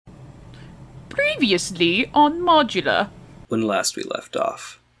Previously on Modular. When last we left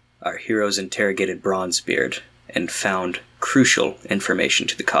off, our heroes interrogated Bronzebeard and found crucial information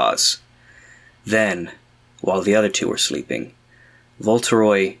to the cause. Then, while the other two were sleeping,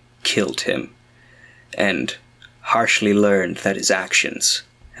 Voltoroy killed him, and harshly learned that his actions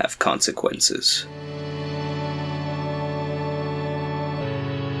have consequences.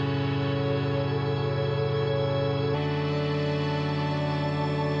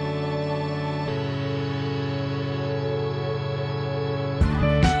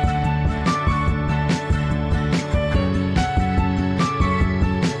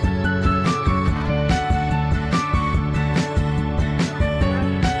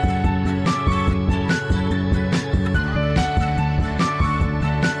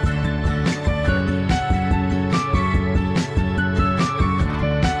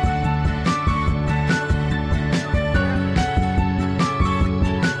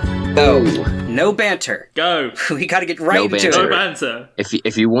 No banter. Go. We gotta get right into No it. banter.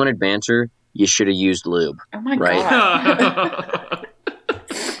 If you wanted banter, you should have used lube. Oh my Right. god.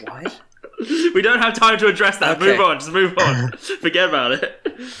 What? We don't have time to address that. Okay. Move on. Just move on. Forget about it.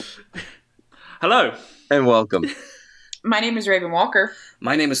 Hello. And welcome. My name is Raven Walker,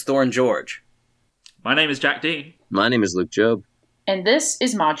 My name is Thorn George. My name is Jack Dean. My name is Luke Job. and this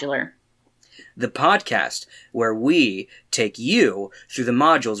is Modular. The podcast where we take you through the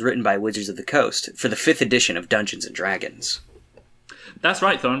modules written by Wizards of the Coast for the 5th edition of Dungeons & Dragons. That's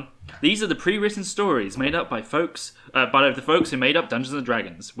right, Thon. These are the pre-written stories made up by the folks who made up Dungeons and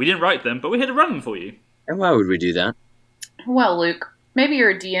Dragons. We didn't write them, but we're here to run them for you. And why would we do that? Well, Luke, maybe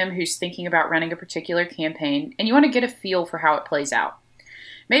you're a DM who's thinking about running a particular campaign, and you want to get a feel for how it plays out.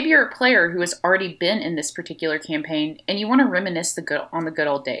 Maybe you're a player who has already been in this particular campaign, and you want to reminisce on the good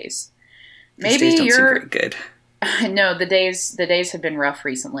old days. These Maybe days don't seem you're very good. no, the days have been rough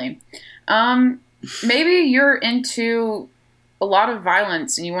recently. Maybe you're into a lot of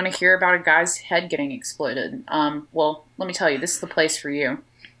violence and you want to hear about a guy's head getting exploded. Well, let me tell you, this is the place for you.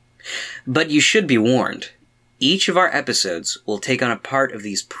 But you should be warned. Each of our episodes will take on a part of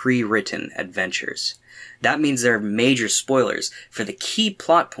these pre-written adventures. That means there are major spoilers for the key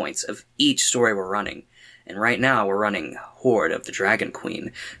plot points of each story we're running. And right now we're running Horde of the Dragon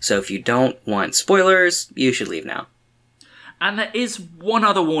Queen. So if you don't want spoilers, you should leave now. And there is one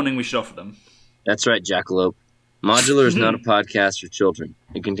other warning we should offer them. That's right, Jackalope. Modular is not a podcast for children.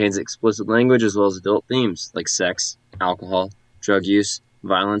 It contains explicit language as well as adult themes like sex, alcohol, drug use,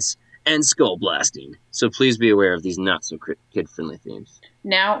 violence, and skull blasting. So please be aware of these not-so-kid-friendly themes.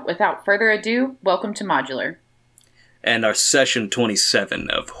 Now, without further ado, welcome to Modular. And our session 27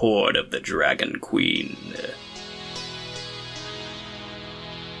 of Horde of the Dragon Queen.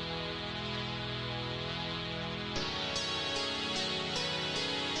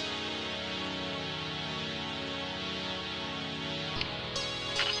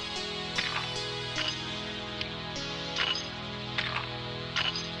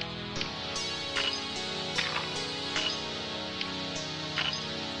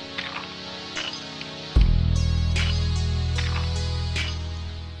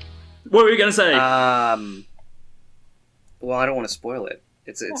 What were you going to say? Well, I don't want to spoil it.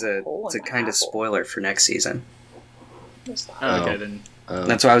 It's a kind of spoiler for next season. Okay, then.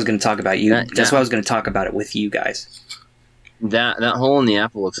 That's why I was going to talk about you. That- That's why I was going to talk about it with you guys. That hole in the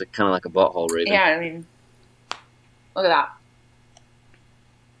apple looks kind of like a butthole, Raven. Yeah, I mean, look at that.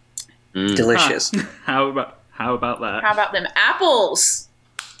 Mm. Delicious. How about that? How about them apples?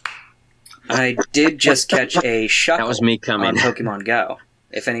 I did just catch a shuckle That was me coming. on Pokemon Go,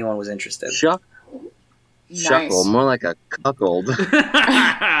 if anyone was interested. Shuckle, Nice. more like a cuckold.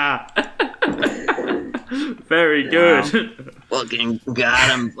 Very good. Fucking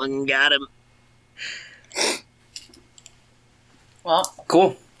got him. Well,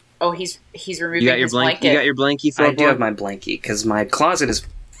 Cool. oh, he's removing You got your his blanket. blanket. You got your blankie. I do have my blankie, because my closet is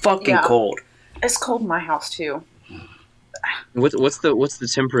fucking Yeah. cold. It's cold in my house too. What's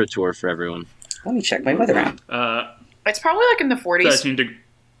the temperature for everyone? Let me check my weather app. It's probably like in the 40s 13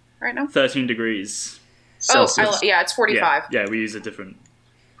 right now. degrees. Celsius. Yeah, it's 45 Yeah, we use a different...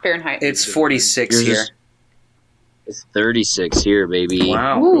 Fahrenheit. It's 46 Yours here. is- It's 36 here, baby.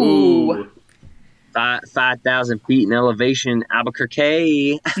 Wow. Ooh. 5,000 feet in elevation,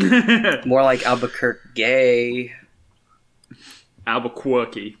 Albuquerque. More like Albuquerque gay.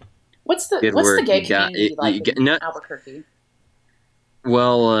 Albuquerque. What's the Good what's work. the gay You got community it. like You get- in no- Albuquerque?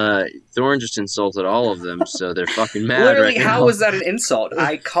 Well, Thorn just insulted all of them, so they're fucking mad Literally, right how now. was that an insult?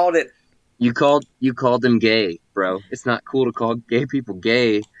 I called it... You called them gay, bro. It's not cool to call gay people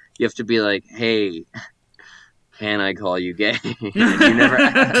gay. You have to be like, hey, can I call you gay? You never.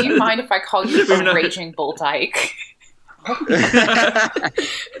 Do you mind if I call you We've a known- raging bull dyke?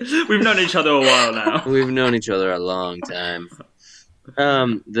 We've known each other a while now. We've known each other a long time.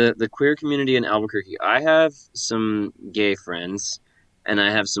 The queer community in Albuquerque. I have some gay friends, and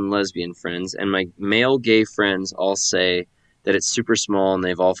I have some lesbian friends, and my male gay friends all say that it's super small and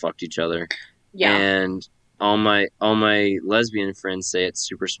they've all fucked each other. Yeah. And all my lesbian friends say it's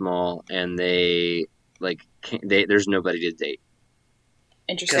super small and they there's nobody to date.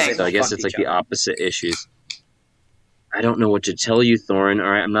 Interesting. So I guess fuck it's like each the other. opposite issues. I don't know what to tell you, Thorin.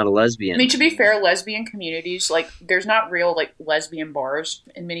 All right, I'm not a lesbian. I mean, to be fair, lesbian communities, like, there's not real, like, lesbian bars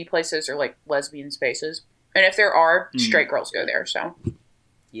in many places or, like, lesbian spaces. And if there are, straight girls go there, so.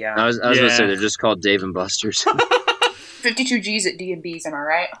 Yeah. I was going to Yeah. say they're just called Dave and Buster's. 52 G's at D&B's, am I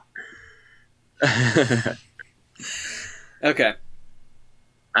right? Okay.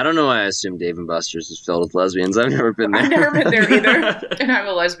 I don't know why I assumed Dave and Buster's is filled with lesbians. I've never been there. I've never been there either, and I'm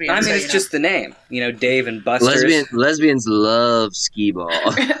a lesbian. I mean, so, it's you know. just the name. You know, Dave and Buster's. Lesbians love skee ball.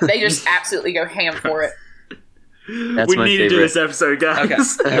 They just absolutely go ham for it. That's we my need to do favorite. this episode,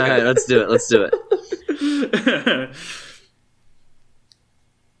 guys. Okay. All right, let's do it.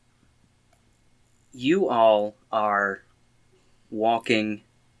 You all are walking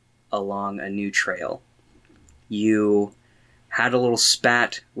along a new trail. You had a little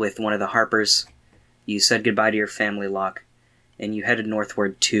spat with one of the Harpers. You said goodbye to your family, Locke, and you headed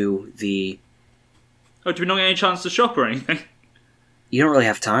northward to the... Oh, do we not get any chance to shop or anything? You don't really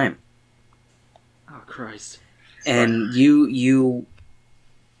have time. Oh, Christ. And you're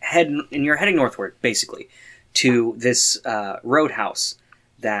heading northward, basically, to this roadhouse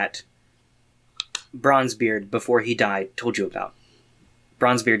that Bronzebeard, before he died, told you about.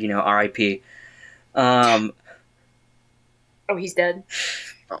 Bronzebeard, you know, R.I.P. Oh, he's dead?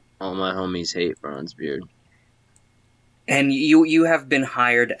 All my homies hate Bronzebeard. And you have been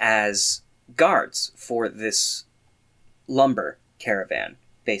hired as guards for this lumber caravan,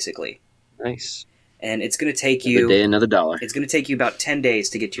 basically. Nice. And it's going to take Another day, you... another dollar. It's going to take you about 10 days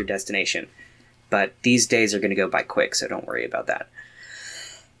to get to your destination. But these days are going to go by quick, so don't worry about that.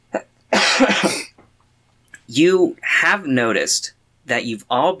 You have noticed that you've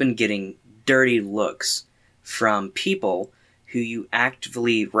all been getting dirty looks from people who you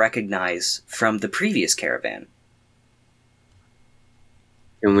actively recognize from the previous caravan.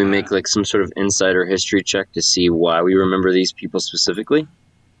 Can we make like some sort of insider history check to see why we remember these people specifically?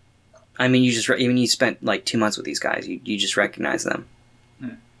 I mean, you spent like 2 months with these guys. You just recognize them.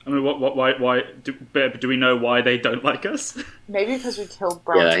 I mean, why do we know why they don't like us? Maybe because we killed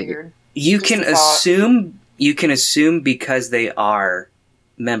Yeah, Bronzebeard. You Just can a thought. assume. You can assume because they are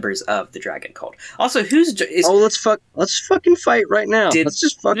members of the Dragon Cult. Also, Let's fucking fight right now. Did- Let's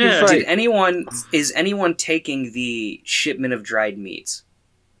just fucking Yeah. fight. is anyone taking the shipment of dried meats,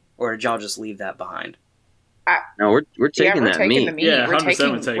 or did y'all just leave that behind? No, we're taking we're that taking meat. the meat. Yeah, we're 100%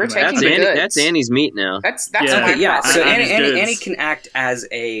 taking, we're taking we're that. taking That's the Annie. goods. That's Annie's meat now. That's Yeah. my Okay, yeah. profit. So And his goods. Annie can act as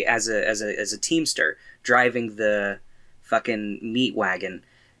a teamster driving the fucking meat wagon,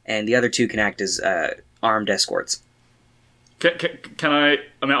 and the other two can act as armed escorts. Can I?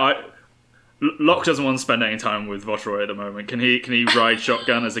 I mean, Locke doesn't want to spend any time with Votroy at the moment. Can he ride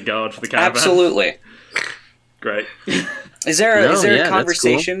shotgun as a guard for the caravan? Absolutely. Great. Is there a No, yeah, that's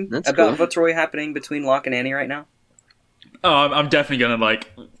conversation cool. That's about cool. Votroy happening between Locke and Annie right now? Oh, I'm definitely gonna I'm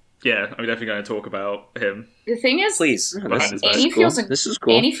definitely gonna talk about him. The thing is, Please. Oh, Behind his back. Annie cool. feels This is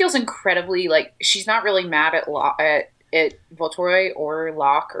cool. Annie feels incredibly like she's not really mad at at Voltoroy or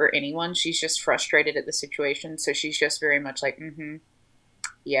Locke or anyone. She's just frustrated at the situation, so she's just very much like,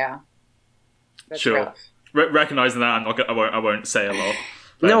 yeah, that's Sure. rough. Recognizing that, I won't say a lot.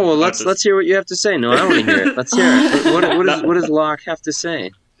 but No, well, I'll let's just- hear what you have to say. No, I want to hear it. Let's hear it. What does Locke have to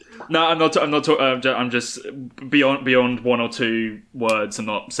say? No, I'm not. I'm just beyond one or two words. I'm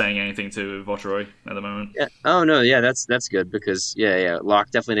not saying anything to Votroy at the moment. Yeah. Oh no, yeah, that's good because Locke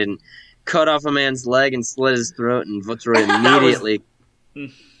definitely didn't cut off a man's leg and slit his throat, and Votroy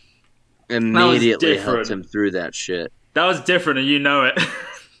immediately helped different. him through that shit. That was different, and you know it.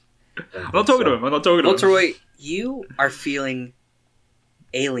 I'm not talking to him. Voltroy, you are feeling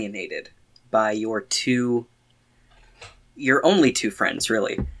alienated by your only two friends,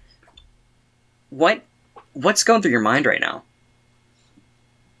 really. What's going through your mind right now?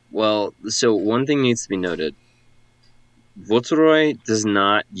 Well, so one thing needs to be noted. Votroy does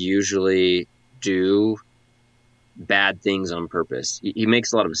not usually do bad things on purpose. He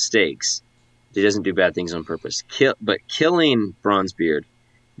makes a lot of mistakes. He doesn't do bad things on purpose. But killing Bronzebeard,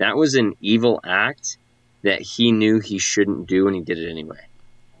 that was an evil act that he knew he shouldn't do, and he did it anyway.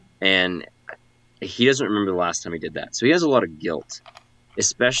 And he doesn't remember the last time he did that. So he has a lot of guilt,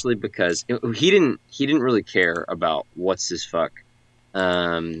 especially because he didn't really care about what's his fuck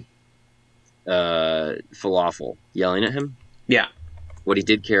Falafel yelling at him. Yeah. What he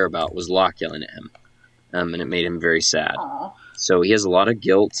did care about was Locke yelling at him, and it made him very sad. Aw. So he has a lot of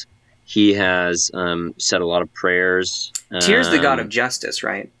guilt. He has said a lot of prayers. Tyr's the god of justice,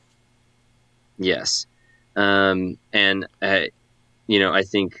 right? Yes, and you know, I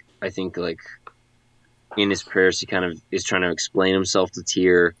think like in his prayers, he kind of is trying to explain himself to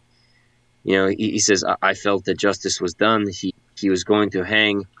Tyr. You know, he says, "I felt that justice was done. He was going to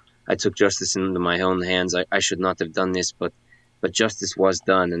hang. I took justice into my own hands. I should not have done this, but justice was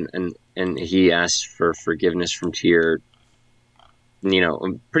done." And he asked for forgiveness from Tyr. You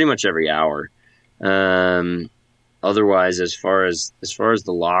know, pretty much every hour. Otherwise, as far as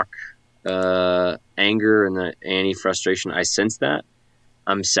the Locke anger and the Annie frustration, I sense that.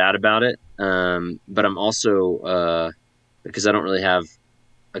 I'm sad about it, but I'm also because I don't really have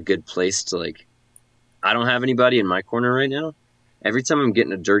a good place to, like, I don't have anybody in my corner right now. Every time I'm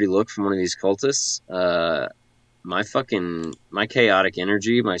getting a dirty look from one of these cultists, my chaotic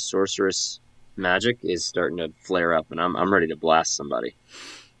energy, my sorceress magic is starting to flare up, and I'm ready to blast somebody.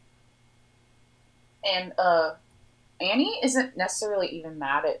 And Annie isn't necessarily even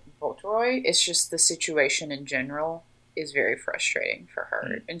mad at Voltroy. It's just the situation in general is very frustrating for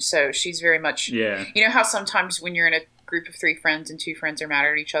her. And so she's very much... Yeah. You know how sometimes when you're in a group of 3 friends and 2 friends are mad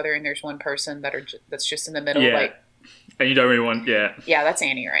at each other and there's one person that's just in the middle, Yeah. like... And you don't really want... Yeah. Yeah, that's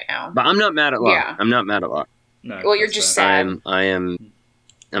Annie right now. But I'm not mad at Locke. Yeah. I'm not mad at Locke. No. Well, you're that's just fair. sad.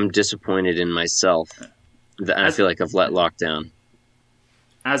 I'm disappointed in myself that I feel like I've let Locke down.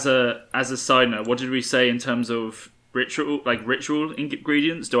 As a side note, what did we say in terms of ritual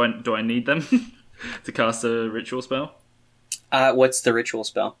ingredients? Do I need them to cast a ritual spell? What's the ritual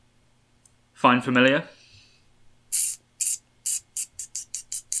spell? Find familiar.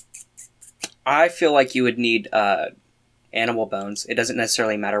 I feel like you would need animal bones. It doesn't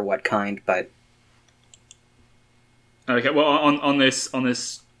necessarily matter what kind, but Okay. Well, on this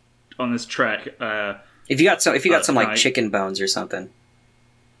trek. if you got some like right. chicken bones or something.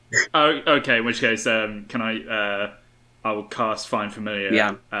 Oh, okay. In which case, can I? I will cast Find Familiar.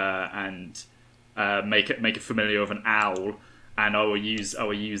 Yeah. And make a familiar of an owl, and I will use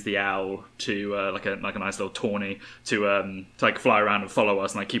the owl to like a nice little tawny to like fly around and follow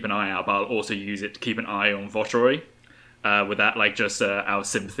us and like keep an eye out. But I'll also use it to keep an eye on Votroy. With that, like, just our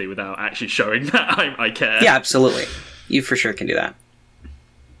sympathy without actually showing that I care. Yeah, absolutely. You for sure can do that.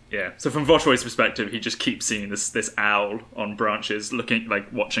 Yeah. So from Votroy's perspective, he just keeps seeing this owl on branches, looking,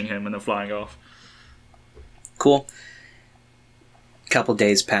 like, watching him, and then flying off. Cool. Couple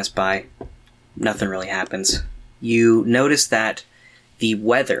days pass by. Nothing really happens. You notice that the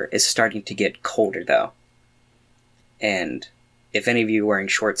weather is starting to get colder, though. And if any of you are wearing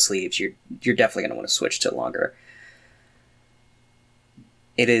short sleeves, you're definitely going to want to switch to longer.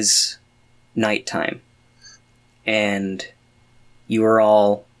 It is nighttime, and you are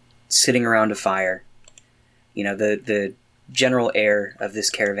all sitting around a fire. You know, the general air of this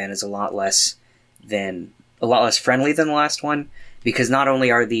caravan is a lot less friendly than the last one, because not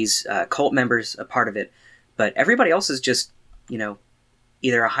only are these cult members a part of it, but everybody else is just, you know,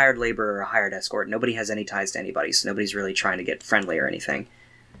 either a hired laborer or a hired escort. Nobody has any ties to anybody, so nobody's really trying to get friendly or anything.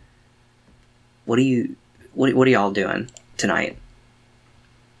 What are y'all doing tonight?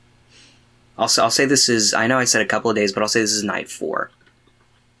 I'll say this is... I know I said a couple of days, but I'll say this is night 4.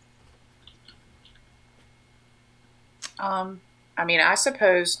 I mean, I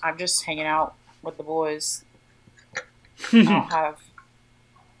suppose I'm just hanging out with the boys. I don't have...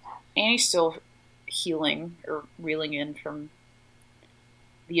 Annie's still healing or reeling in from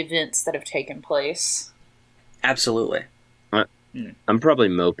the events that have taken place. Absolutely. I'm probably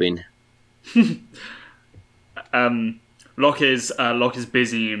moping. Locke is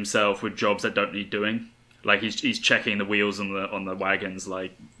busying himself with jobs that don't need doing. Like he's checking the wheels on the wagons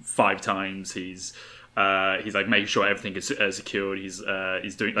like 5 times. He's like making sure everything is secured. He's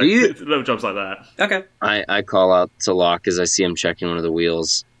doing like little jobs like that. Okay. I call out to Locke as I see him checking one of the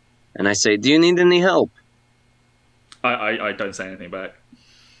wheels, and I say, "Do you need any help?" I don't say anything back.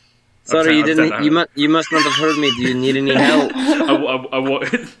 Sorry, you didn't. You must not have heard me. Do you need any help? I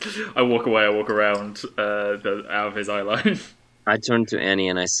walk away. I walk around out of his eye line. I turn to Annie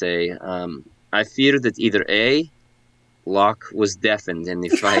and I say, I fear that either A, Locke was deafened in the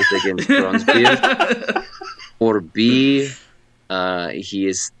fight against Bronzebeard, or B, he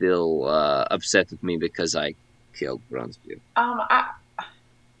is still upset with me because I killed Bronzebeard. I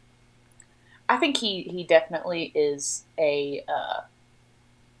think he definitely is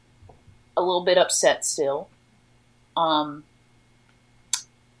a little bit upset still. And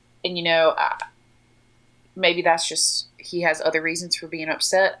maybe that's just he has other reasons for being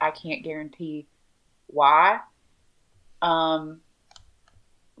upset. I can't guarantee why. But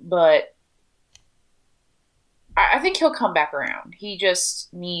I think he'll come back around. He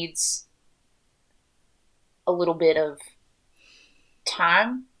just needs a little bit of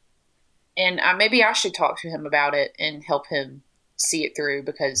time. And maybe I should talk to him about it and help him see it through,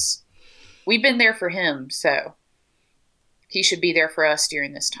 because we've been there for him, so he should be there for us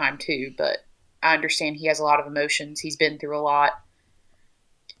during this time too. But I understand he has a lot of emotions. He's been through a lot.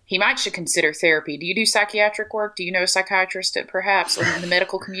 He should consider therapy. Do you do psychiatric work? Do you know a psychiatrist perhaps in the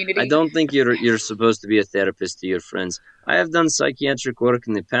medical community? I don't think you're supposed to be a therapist to your friends. I have done psychiatric work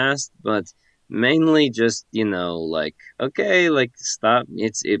in the past, but mainly just, okay, stop.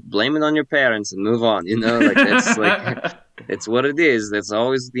 Blame it on your parents and move on, that's it's what it is. That's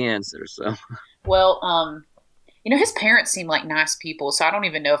always the answer. So, well, his parents seem like nice people, so I don't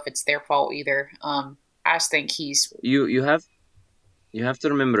even know if it's their fault either. I just think he's... You have to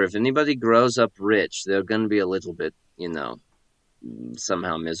remember, if anybody grows up rich, they're going to be a little bit,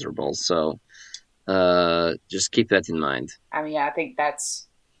 somehow miserable. So just keep that in mind. I mean, I think that's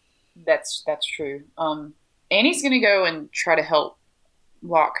true. Annie's going to go and try to help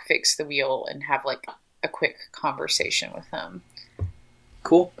Locke fix the wheel and have a quick conversation with him.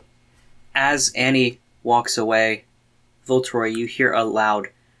 Cool. As Annie walks away, Voltroy, you hear a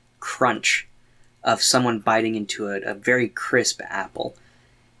loud crunch of someone biting into a very crisp apple.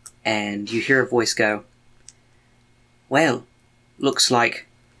 And you hear a voice go, "Well, looks like,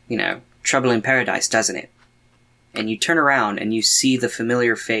 trouble in paradise, doesn't it?" And you turn around and you see the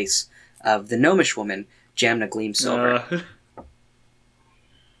familiar face of the gnomish woman, Jamna Gleamsilver.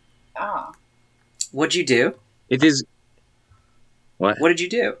 What'd you do? It is... What? What did you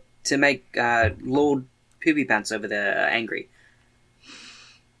do to make Lord Poopy Pants over there angry?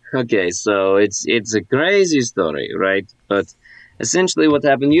 Okay, so it's a crazy story, right? But essentially what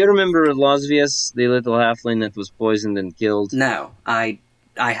happened, you remember Lasvius, the little halfling that was poisoned and killed? No, I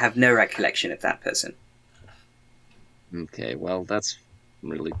have no recollection of that person. Okay, well, that's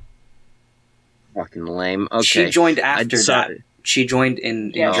really fucking lame. Okay. She joined after that. She joined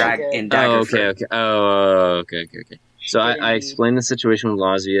in Daggerford. Okay. So I explained the situation with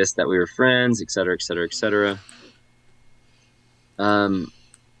Lasvius, that we were friends, etc., etc., etc.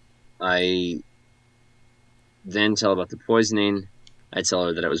 I then tell about the poisoning. I tell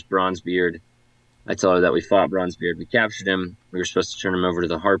her that it was Bronzebeard. I tell her that we fought Bronzebeard. We captured him. We were supposed to turn him over to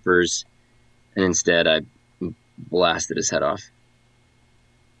the Harpers. And instead, I blasted his head off.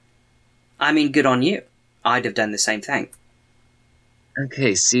 I mean, good on you. I'd have done the same thing.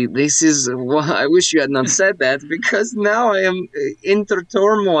 Okay, see, this is... Well, I wish you had not said that, because now I am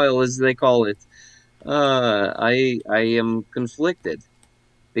inter-turmoil, as they call it. I am conflicted.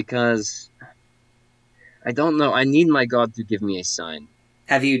 Because I don't know. I need my God to give me a sign.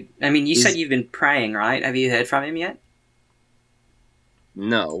 Have you... you said you've been praying, right? Have you heard from him yet?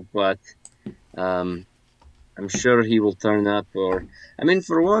 No, but I'm sure he will turn up. Or,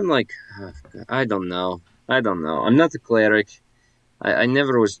 for one, I don't know. I'm not a cleric. I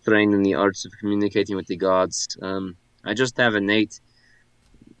never was trained in the arts of communicating with the gods. I just have innate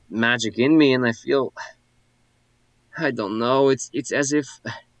magic in me, and I feel... I don't know. It's as if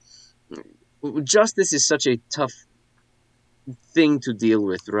justice is such a tough thing to deal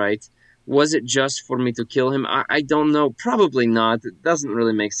with, right? Was it just for me to kill him? I don't know. Probably not. It doesn't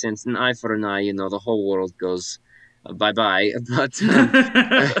really make sense. An eye for an eye, the whole world goes bye-bye. But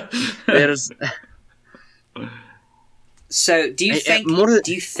there's... So, do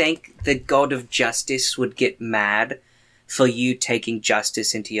you think the God of Justice would get mad for you taking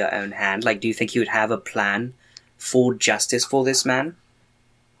justice into your own hand? Do you think he would have a plan for justice for this man?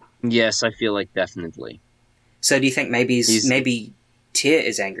 Yes, I feel like definitely. So do you think maybe Tyr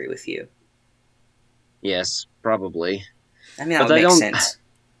is angry with you? Yes, probably. That would make sense.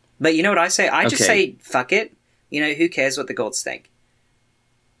 But you know what I say? I just say, fuck it. Who cares what the gods think?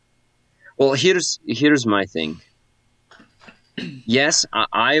 Well, here's my thing. Yes,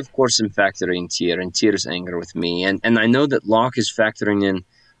 I of course am factoring Tyr and Tyr's anger with me, and I know that Locke is factoring in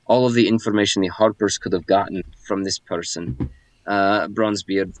all of the information the Harpers could have gotten from this person,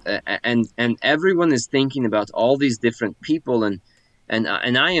 Bronzebeard, and everyone is thinking about all these different people, and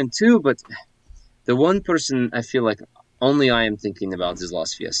I am too. But the one person I feel like only I am thinking about is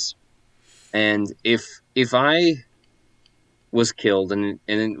Lasvius, and if I was killed and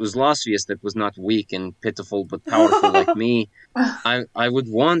it was Lasvius that was not weak and pitiful but powerful like me, I would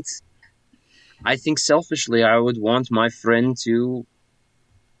want. I think selfishly, I would want my friend to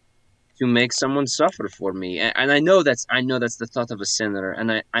to make someone suffer for me. And I know that's the thought of a sinner,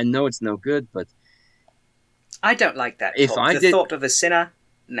 and I know it's no good, but I don't like that If thought. I The did- thought of a sinner,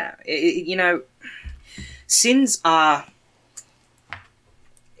 no. Sins are...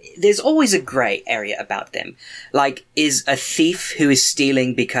 There's always a grey area about them. Like, is a thief who is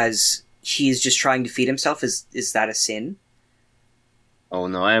stealing because he's just trying to feed himself, is that a sin? oh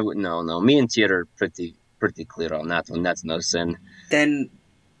no, I would no. Me and Tier are pretty clear on that one. That's no sin. Then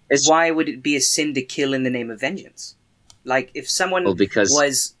It's why would it be a sin to kill in the name of vengeance? Like, if someone well because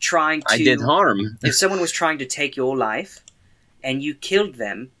was trying to... I did harm. If someone was trying to take your life, and you killed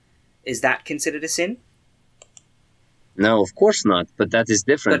them, is that considered a sin? No, of course not. But that is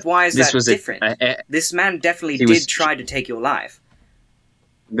different. But why is This that was different? a, This man definitely He did was- try to take your life.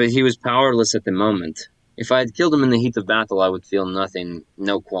 but he was powerless at the moment. If I had killed him in the heat of battle, I would feel nothing,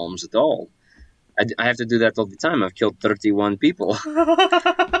 no qualms at all. I have to do that all the time. I've killed 31 people.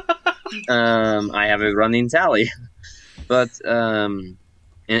 I have a running tally. But,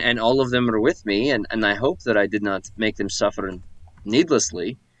 and all of them are with me, and I hope that I did not make them suffer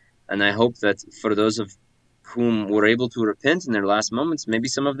needlessly. And I hope that for those of whom were able to repent in their last moments, maybe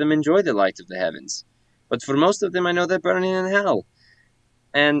some of them enjoy the light of the heavens. But for most of them, I know they're burning in hell.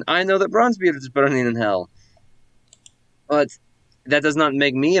 And I know that Bronzebeard is burning in hell. But that does not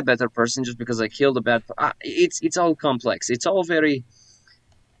make me a better person just because I killed a bad... It's all complex. It's all very...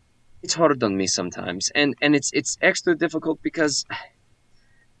 It's hard on me sometimes. And it's extra difficult because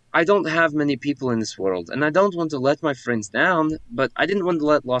I don't have many people in this world. And I don't want to let my friends down, but I didn't want to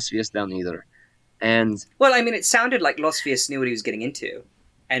let Los Vias down either. And Well, I mean, it sounded like Los Vias knew what he was getting into.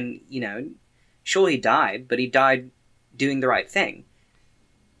 And, sure he died, but he died doing the right thing.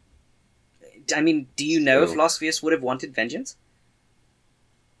 I mean, do you know if So- Los Vias would have wanted vengeance?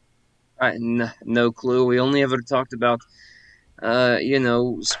 no clue. We only ever talked about,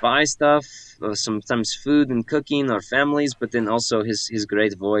 spy stuff, sometimes food and cooking, our families, but then also his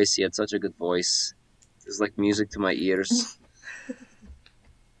great voice. He had such a good voice. It was like music to my ears.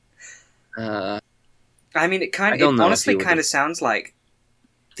 I mean, it I don't know if honestly he would kind of have- sounds like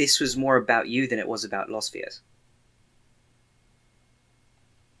this was more about you than it was about Los Vias.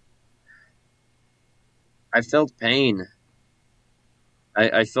 I felt pain.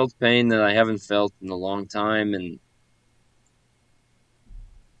 I felt pain that I haven't felt in a long time, and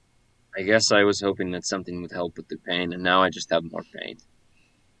I guess I was hoping that something would help with the pain, and now I just have more pain.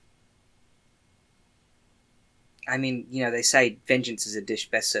 I mean, they say vengeance is a dish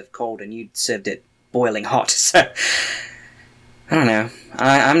best served cold, and you served it boiling hot. So I don't know.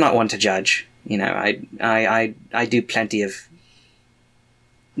 I'm not one to judge. I do plenty of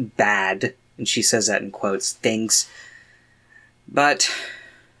bad, and she says that in quotes, things. But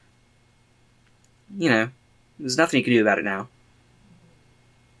there's nothing you can do about it now.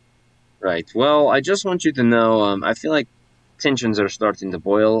 Right. Well, I just want you to know, I feel like tensions are starting to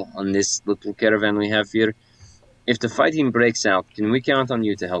boil on this little caravan we have here. If the fighting breaks out, can we count on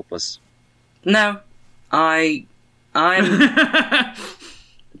you to help us? No, I'm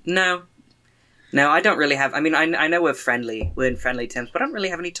no, I don't really have. I mean, I know we're friendly, we're in friendly terms, but I don't really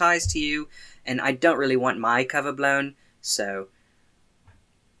have any ties to you, and I don't really want my cover blown. So,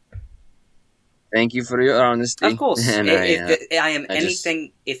 Thank you for your honesty. of course, And I am I just-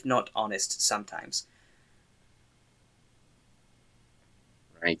 anything if not honest sometimes.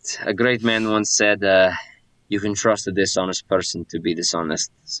 Right. A great man once said, you can trust a dishonest person to be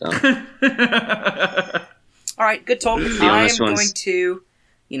dishonest. So, All right, good talk. The I'm honest going ones. to,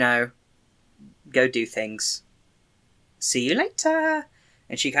 go do things. See you later.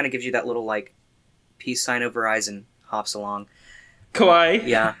 And she kind of gives you that little peace sign over eyes and hops along. Kawaii.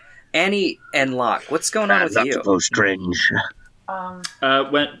 Yeah. Annie and Locke, what's going on with that's you? so strange. When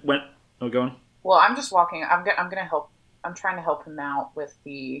oh, go on. Well, I'm just walking. I'm gonna help. I'm trying to help him out with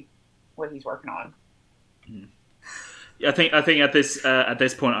what he's working on. I think at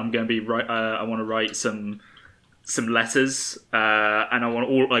this point I'm going to be right. I want to write some letters, and I want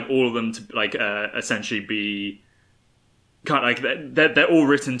all of them to essentially be kind of they're all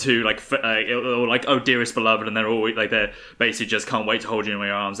written to or oh dearest beloved, and they're all they're basically just can't wait to hold you in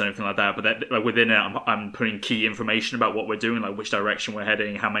my arms and everything like that. But within it, I'm putting key information about what we're doing, which direction we're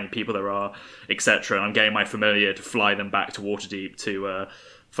heading, how many people there are, etc. And I'm getting my familiar to fly them back to Waterdeep to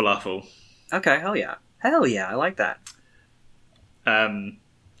Falafel. Okay, hell yeah. Hell yeah, I like that.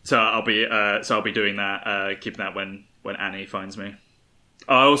 So I'll be doing that, keeping that when Annie finds me.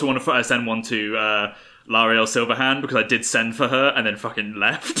 I also want to send one to Lariel Silverhand because I did send for her and then fucking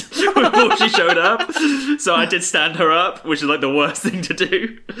left before she showed up. So I did stand her up, which is the worst thing to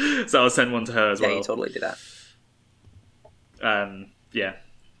do. So I'll send one to her as Yeah, well. you totally do that. Yeah.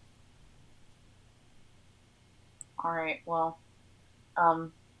 All right. Well,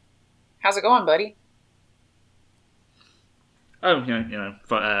 how's it going, buddy? Oh,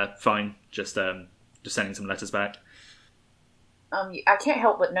 fine. Just sending some letters back. I can't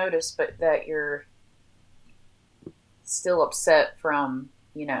help but notice, but that you're still upset from,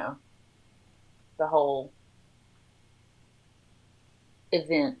 the whole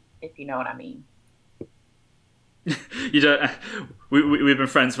event, if you know what I mean. You don't. We've been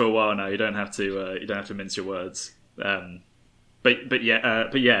friends for a while now. You don't have to. You don't have to mince your words. But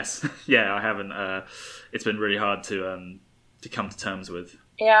yes, yeah. I haven't. It's been really hard to come to terms with.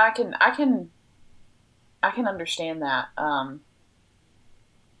 Yeah, I can understand that.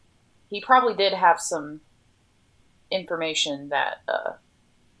 He probably did have some information that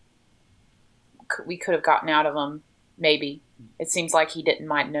we could have gotten out of him. Maybe it seems like he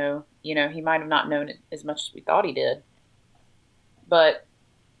might know. He might have not known it as much as we thought he did. But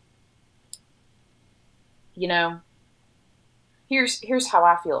here's how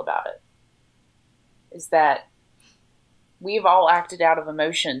I feel about it. Is that we've all acted out of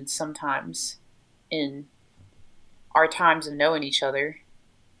emotion sometimes in our times of knowing each other.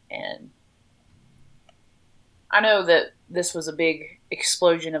 And I know that this was a big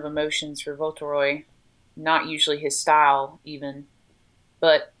explosion of emotions for Voltoroy, not usually his style even,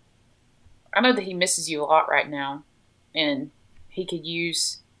 but I know that he misses you a lot right now, and he could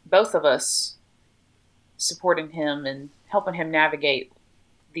use both of us supporting him and helping him navigate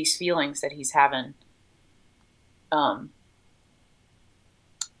these feelings that he's having. That's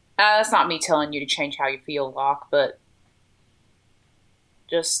not me telling you to change how you feel, Locke, but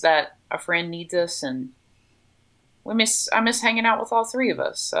just that a friend needs us, and I miss hanging out with all three of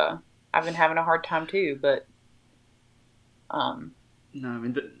us. I've been having a hard time too, but no, I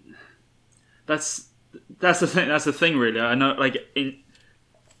mean that's the thing. That's the thing, really. I know,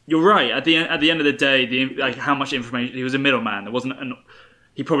 you're right. At the end of the day, how much information, he was a middleman. There wasn't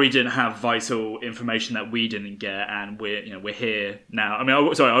he probably didn't have vital information that we didn't get, and we're here now. I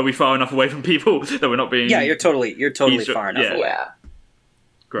mean, sorry, are we far enough away from people that we're not being? Yeah, you're totally far enough away. Yeah.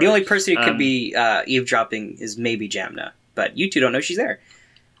 Great. The only person who could be eavesdropping is maybe Jamna, but you two don't know she's there.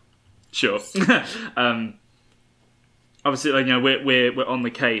 Sure. Obviously, we're on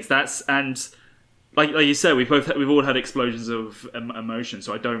the case. And like you said, we've all had explosions of emotion.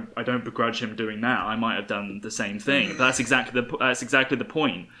 So I don't begrudge him doing that. I might have done the same thing. But that's exactly the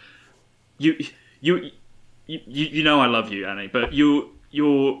point. You I love you, Annie, but you're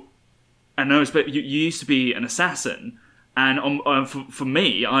I know, but you used to be an assassin. And for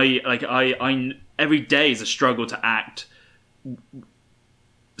me, I every day is a struggle to act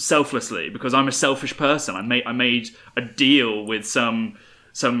selflessly because I'm a selfish person. I made a deal with some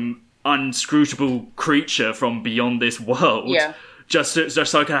unscrutable creature from beyond this world, just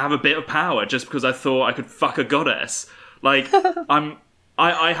so I could have a bit of power, just because I thought I could fuck a goddess. I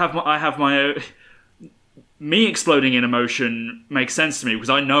have my own. Me exploding in emotion makes sense to me because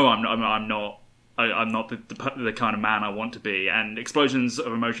I know I'm not the kind of man I want to be, and explosions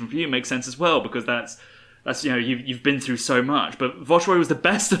of emotion for you make sense as well because that's you've been through so much. But Voltoroy was the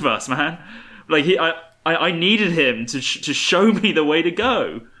best of us, man. I needed him to show me the way to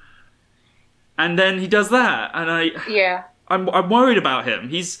go, and then he does that, and I'm worried about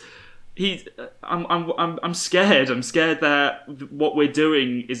him. I'm scared. I'm scared that what we're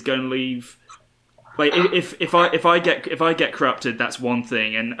doing is going to leave. If I get corrupted, that's one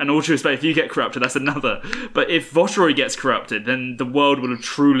thing, and all due respect, if you get corrupted, that's another. But if Voltoroy gets corrupted, then the world will have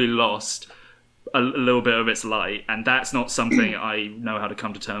truly lost a little bit of its light, and that's not something I know how to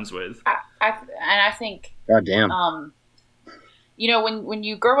come to terms with. I think, God damn. When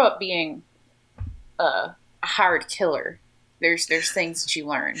you grow up being a hired killer, there's things that you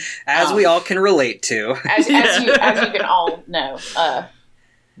learn, as we all can relate to, as you can all know.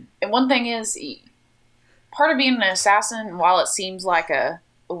 And one thing is, part of being an assassin, while it seems like a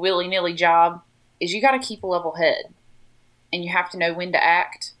willy-nilly job, is you got to keep a level head. And you have to know when to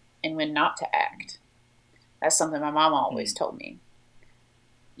act and when not to act. That's something my mom always told me.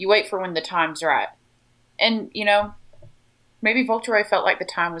 You wait for when the time's right. And, maybe Voltoroy felt like the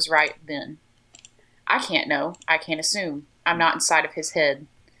time was right then. I can't know. I can't assume. I'm not inside of his head.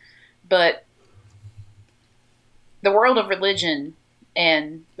 But the world of religion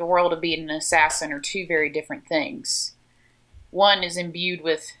and the world of being an assassin are two very different things. One is imbued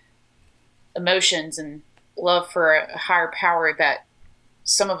with emotions and love for a higher power that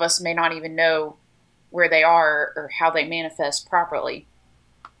some of us may not even know where they are or how they manifest properly.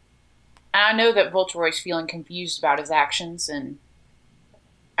 And I know that Voltoroy's feeling confused about his actions, and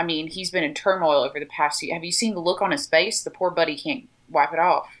I mean, he's been in turmoil over the past few. Have you seen the look on his face? The poor buddy can't wipe it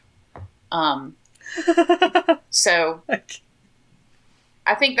off. So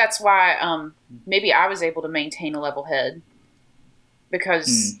I think that's why maybe I was able to maintain a level head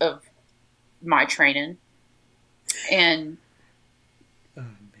because of my training. And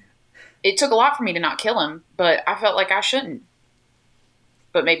it took a lot for me to not kill him, but I felt like I shouldn't.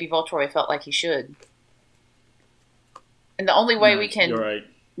 But maybe Voltroy felt like he should. And the only way we can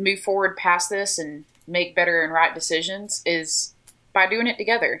move forward past this and make better and right decisions is by doing it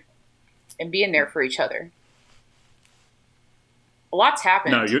together and being there for each other. A lot's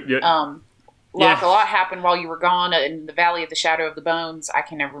happened. No, you're a lot happened while you were gone in the Valley of the Shadow of the Bones. I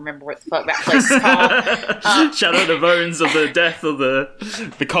can never remember what the fuck that place is called. Shadow of the Bones of the death of the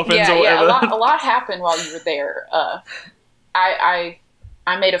coffins or whatever. Yeah, a lot happened while you were there. I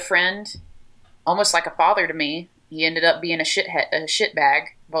made a friend, almost like a father to me. He ended up being a shitbag.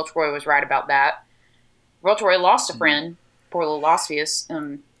 Voltroy was right about that. Voltroy lost a friend, poor little Osvius,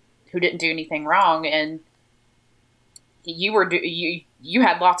 who didn't do anything wrong, and you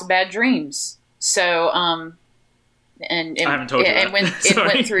had lots of bad dreams. So, and I haven't told you that. It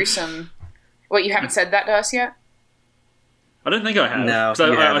went through some. What, you haven't said that to us yet? I don't think I have. No, I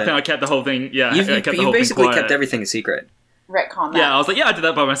think I kept the whole thing. Yeah, you basically quiet. kept everything a secret. Retcon that. Yeah, I was like, I did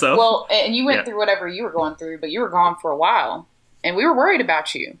that by myself. Well, and you went through whatever you were going through, but you were gone for a while, and we were worried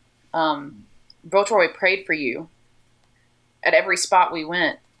about you. Voltroy prayed for you at every spot we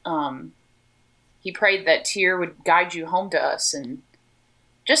went. He prayed that Tyr would guide you home to us, and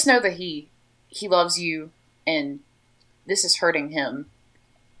just know that he loves you, and this is hurting him,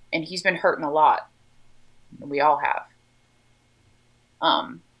 and he's been hurting a lot, and we all have.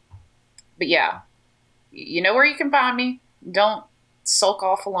 But yeah, you know where you can find me. Don't sulk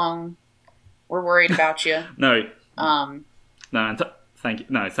off alone. We're worried about you. No. Thank you.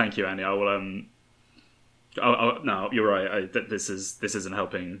 No, thank you, Annie. I will. No, you're right. This isn't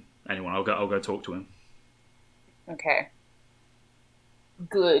helping anyone. I'll go talk to him. Okay.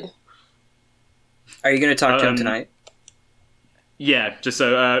 Good. Are you going to talk to him tonight? Yeah. Just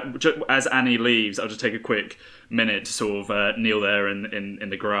so as Annie leaves, I'll just take a quick minute to sort of kneel there in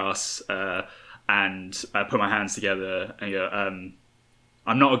the grass and put my hands together and go.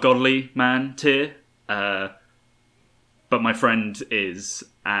 I'm not a godly man, Tyr, but my friend is,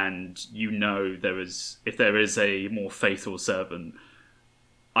 and if there is a more faithful servant,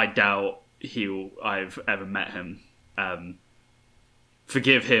 I doubt I've ever met him.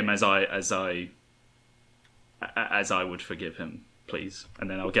 Forgive him as I would forgive him, please. And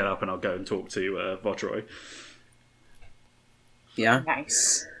then I'll get up and I'll go and talk to Voltroy. Yeah.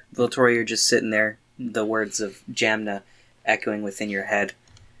 Nice. Voltroy, you're just sitting there, the words of Jamna echoing within your head.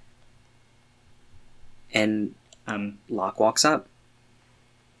 And Locke walks up.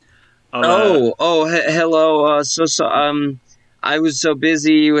 Hello. I was so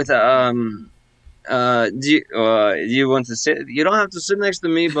busy with do you want to sit? You don't have to sit next to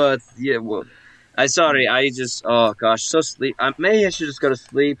me, but yeah. Well, oh gosh, so sleep. Maybe I should just go to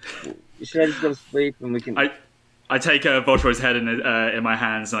sleep. Should I just go to sleep and we can? I take Voltroy's head in my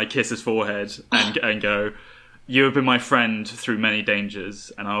hands and I kiss his forehead and go, "You have been my friend through many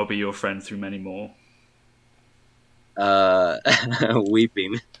dangers, and I will be your friend through many more."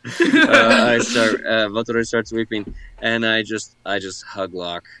 Weeping. Voltroy starts weeping, and I just hug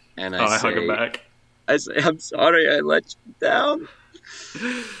Locke, and I hug him back. I say, "I'm sorry, I let you down."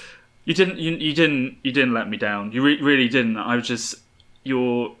 You didn't let me down. You really didn't. I was just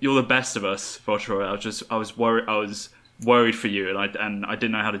you're the best of us, Voltroy. I was worried for you, and I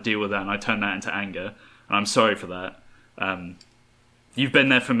didn't know how to deal with that, and I turned that into anger, and I'm sorry for that. You've been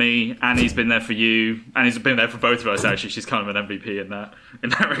there for me. Annie's been there for you. Annie's been there for both of us. Actually, she's kind of an MVP in that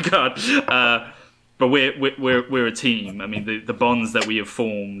regard. But we're a team. I mean, the bonds that we have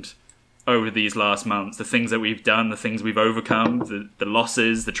formed over these last months, the things that we've done, the things we've overcome, the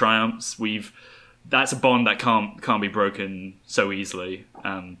losses, the triumphs. That's a bond that can't be broken so easily.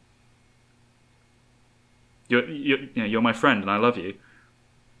 You're my friend, and I love you.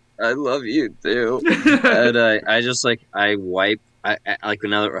 I love you too. And I wipe. Like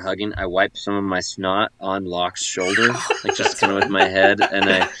now that we're hugging, I wipe some of my snot on Locke's shoulder, like just kind of with my head, and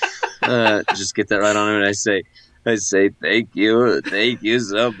I just get that right on him, and I say, thank you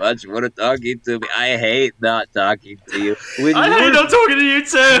so much for talking to me. I hate not talking to you. I hate not talking to you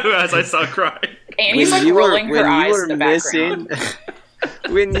too. As I start crying, Annie's like rolling her eyes in the background.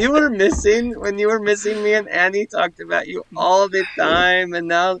 When you were missing me and Annie talked about you all the time, and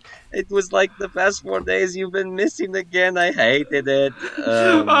now it was like the past 4 days you've been missing again. I hated it.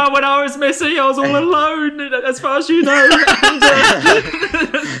 When I was missing, I was all alone, as far as you know.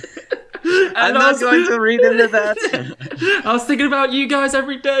 I'm not going to read into that. I was thinking about you guys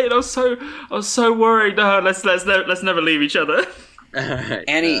every day, and I was so worried. No, let's never leave each other. All right,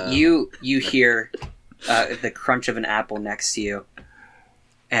 Annie, you hear the crunch of an apple next to you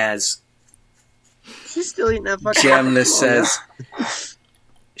as she's still eating that fucking Gemna apple. says,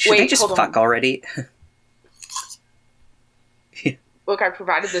 "Should they Wait, just hold fuck on. already?" Look, I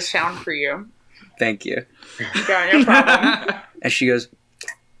provided this sound for you. Thank you. Yeah, no problem. And she goes,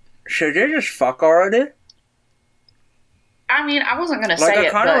 "Should they just fuck already?" I mean, I wasn't gonna Like, say I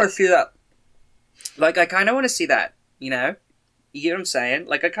it, kind of want but to see that. Like, I kind of want to see that, you know? You get what I'm saying?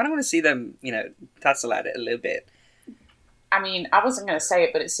 Like, I kind of want to see them, tussle at it a little bit. I mean, I wasn't gonna say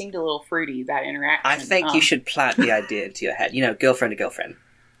it, but it seemed a little fruity, that interaction. I think you should plant the idea into your head. Girlfriend to girlfriend.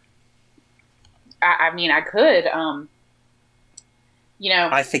 I mean, I could.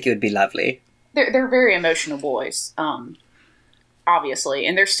 I think it would be lovely. They're very emotional boys. Obviously,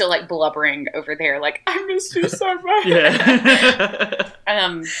 and they're still like blubbering over there, like I missed you so much. Yeah.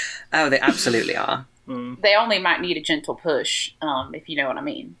 Oh, they absolutely are. They only might need a gentle push, if you know what I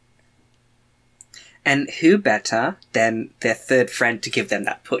mean. And who better than their third friend to give them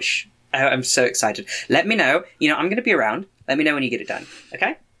that push? Oh, I'm so excited. Let me know. I'm going to be around. Let me know when you get it done.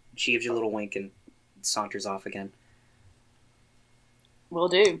 Okay? She gives you a little wink and saunters off again. Will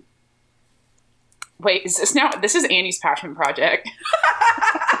do. Wait, is this now? This is Annie's passion project.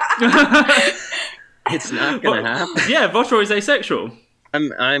 It's not gonna happen. Yeah, Votroy is asexual.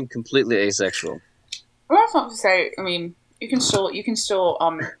 I'm completely asexual. Well, that's not to say. I mean, you can still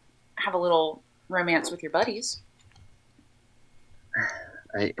have a little romance with your buddies.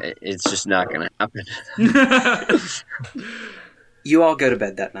 It's just not gonna happen. You all go to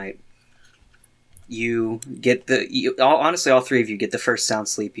bed that night. You get honestly, all three of you get the first sound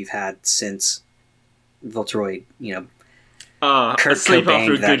sleep you've had since Voltroid, Kurt sleep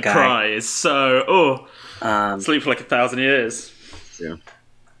after a Cobained that good guy. cry is so sleep for like 1,000 years. Yeah.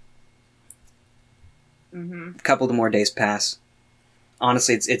 Mm-hmm. A couple of more days pass.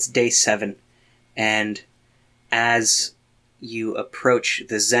 Honestly, it's day 7, and as you approach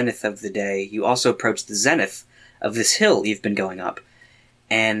the zenith of the day, you also approach the zenith of this hill you've been going up.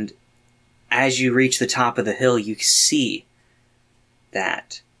 And as you reach the top of the hill, you see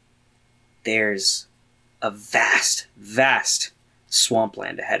that there's a vast, vast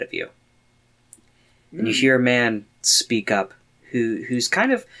swampland ahead of you. And you hear a man speak up who's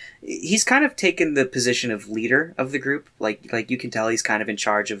kind of taken the position of leader of the group. Like you can tell he's kind of in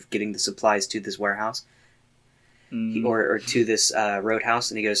charge of getting the supplies to this warehouse or to this roadhouse.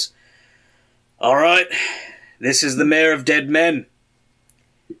 And he goes, "All right, this is the Mayor of Dead Men.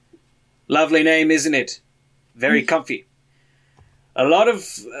 Lovely name, isn't it? Very comfy. A lot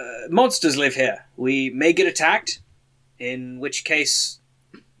of monsters live here. We may get attacked, in which case,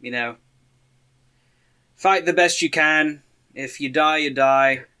 fight the best you can. If you die, you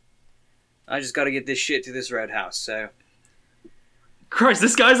die. I just got to get this shit to this roadhouse, so..." Christ,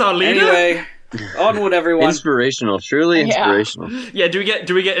 this guy's our leader. Anyway, onward, everyone. Inspirational, truly Yeah. inspirational. Yeah, do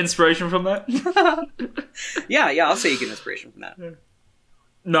we get inspiration from that? Yeah, I'll say you get inspiration from that.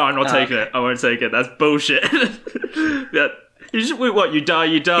 No, I'm not taking it. I won't take it. That's bullshit. Yeah. You die,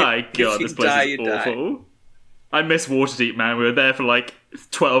 you die. God, You this place die, is you die. awful. I miss Waterdeep, man. We were there for like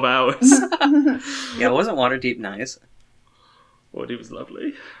 12 hours. Yeah, it wasn't Waterdeep nice. Waterdeep was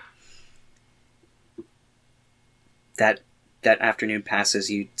lovely. That afternoon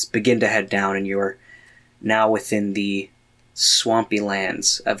passes, you begin to head down, and you're now within the swampy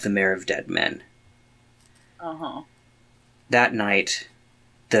lands of the Mayor of Dead Men. Uh-huh. That night,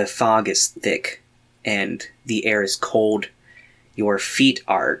 the fog is thick, and the air is cold. Your feet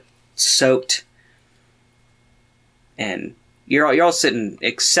are soaked, and you're all sitting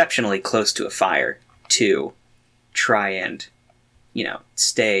exceptionally close to a fire to try and,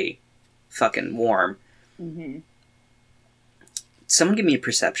 stay fucking warm. Mm-hmm. Someone give me a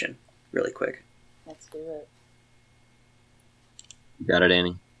perception, really quick. Let's do it. You got it,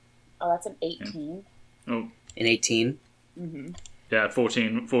 Annie. Oh, that's an 18. Oh, An 18. Mm-hmm. yeah,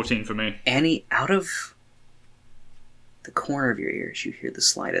 14 for me. Annie, out of the corner of your ears, you hear the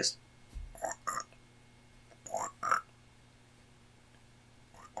slightest.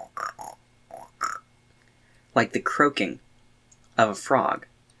 Like the croaking of a frog.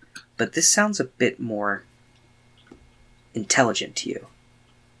 But this sounds a bit more intelligent to you.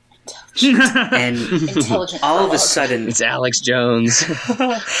 And Intelligent all of a frog. sudden, It's Alex Jones.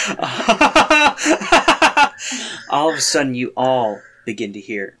 all of a sudden, you all begin to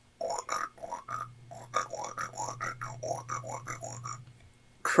hear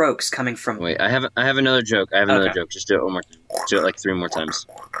croaks coming from. Wait, I have another joke. I have another Okay. joke. Just do it one more time. Do it like 3 more times.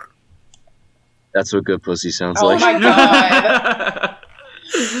 That's what good pussy sounds Oh like. my god.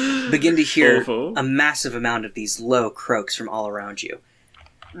 Begin to hear Awful. a massive amount of these low croaks from all around you.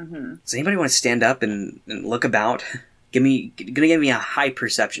 Mm-hmm. Does anybody want to stand up and look about? Gonna give me a high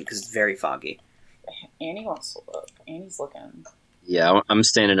perception because it's very foggy. Annie wants to look. Annie's looking. Yeah, I'm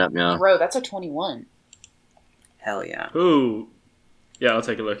standing up now. Bro, that's a 21. Hell yeah. Ooh. Yeah, I'll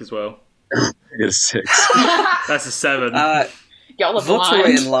take a look as well. I got a 6. That's a 7. Y'all are Voltroy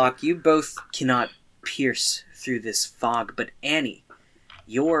blind. and Locke, you both cannot pierce through this fog, but Annie,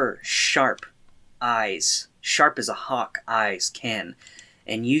 your sharp eyes, sharp as a hawk eyes can,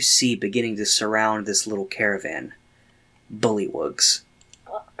 and you see beginning to surround this little caravan, bullywugs.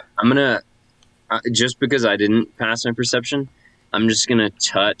 I'm gonna, just because I didn't pass my perception, I'm just gonna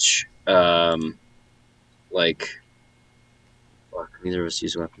touch, fuck, neither of us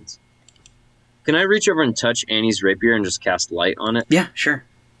use weapons. Can I reach over and touch Annie's rapier and just cast light on it? Yeah, sure.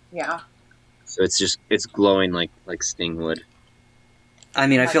 Yeah. So it's glowing like Sting would. I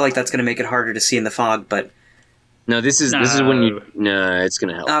mean, I feel like that's going to make it harder to see in the fog, but... No, this is when you. No, it's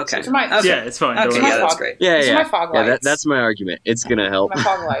gonna help. Okay. These are my, Okay. Yeah, it's fine. Okay, Don't yeah, worry. that's fog. great. Yeah, These are yeah, my fog yeah. lights. That's my argument. It's gonna help. my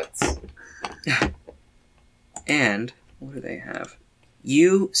fog lights. And, what do they have?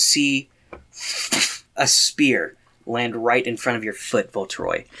 You see a spear land right in front of your foot,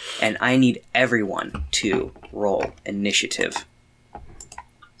 Voltroy, and I need everyone to roll initiative.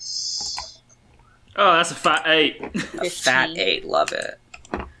 Oh, that's a fat 8. A fat 15. 8, love it.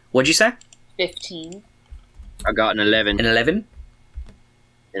 What'd you say? 15. I got an 11. An 11?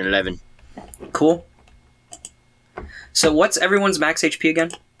 An 11. Cool. So what's everyone's max HP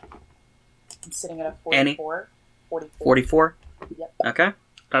again? I'm sitting at a Annie? 44. 44. 44? Yep. Okay.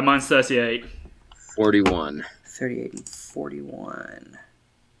 Mine's 38. 41. 38 and 41.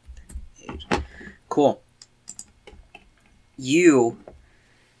 38. Cool. You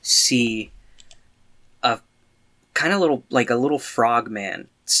see a kind of little, like a little frog man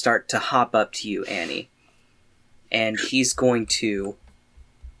start to hop up to you, Annie. And he's going to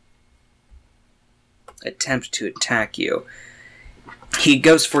attempt to attack you. He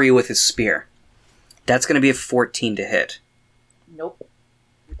goes for you with his spear. That's going to be a 14 to hit, Nope.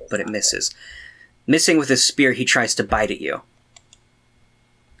 but it misses. Missing with his spear, he tries to bite at you.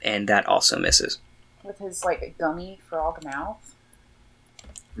 And that also misses. With his, like, gummy frog mouth.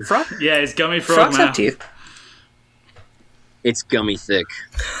 Frog? Yeah, it's gummy frog Frogs have mouth. teeth. It's gummy thick.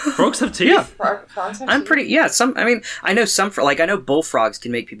 Frogs have teeth? Yeah. Frogs have I'm teeth? pretty, yeah, I know I know bullfrogs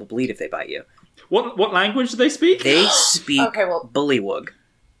can make people bleed if they bite you. What language do they speak? They speak Okay, well- bullywug.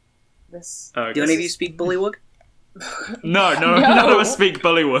 This... Oh, Do any of you speak bullywug? No, No. none of us speak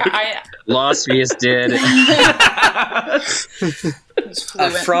bullywug. Lost Vius did. He's A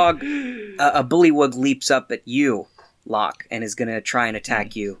fluent. frog, a bullywug leaps up at you, Locke, and is going to try and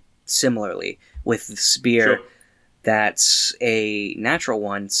attack you similarly with the spear. Sure. That's a natural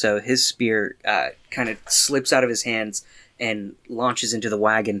one, so his spear kind of slips out of his hands and launches into the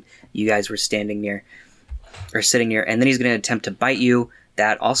wagon you guys were standing near, or sitting near, and then he's going to attempt to bite you.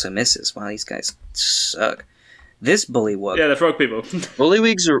 That also misses. Wow, these guys suck. This bullywug, Yeah, they're frog people.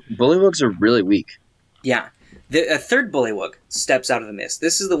 Bullywugs are really weak. yeah. A third bullywug steps out of the mist.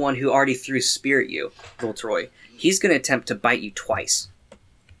 This is the one who already threw spear at you, Voltroy. He's going to attempt to bite you twice.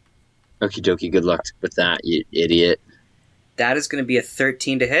 Okie dokie, good luck with that, you idiot. That is going to be a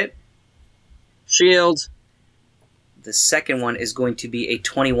 13 to hit. Shield. The second one is going to be a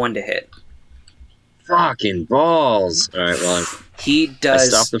 21 to hit. Fucking balls. Alright, well, He I does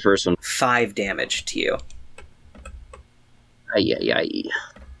stopped the first one. 5 damage to you. Ay, ay,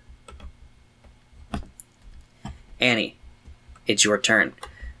 ay. Annie, it's your turn.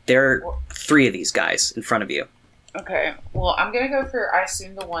 There are 3 of these guys in front of you. Okay, well, I'm gonna go for. I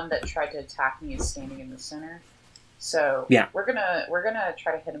assume the one that tried to attack me is standing in the center. So Yeah. we're gonna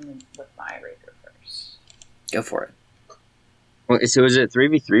try to hit him with my rapier first. Go for it. Well, so is it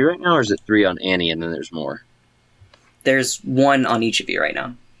 3v3 right now, or is it 3 on Annie and then there's more? There's 1 on each of you right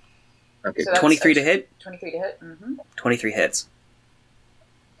now. Okay, So that's 23 to hit. 23 to hit. 23 hits.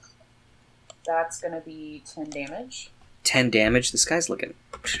 That's gonna be 10 damage. 10 damage. This guy's looking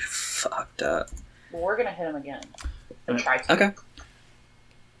fucked up. Well, we're gonna hit him again. Or Okay. try to. Okay.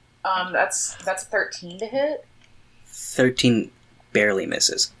 That's 13 to hit. 13 barely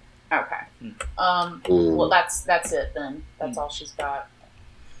misses. Okay. Ooh. Well, that's it then. That's all she's got.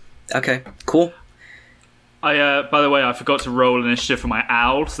 Okay, cool. By the way, I forgot to roll initiative for my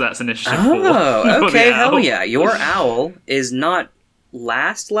owl, so that's initiative 4. Oh, for okay, the owl. hell yeah. Your owl is not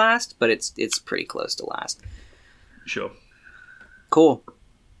last, but it's pretty close to last. Sure. Cool.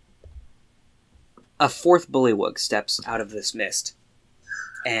 A 4th bullywug steps out of this mist.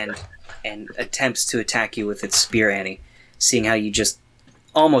 and attempts to attack you with its spear, Annie, seeing how you just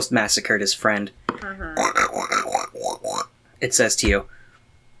almost massacred his friend. It says to you,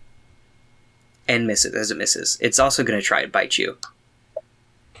 and misses as it misses. It's also going to try and bite you.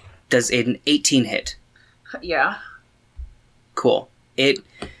 Does an 18 hit? Yeah. Cool. It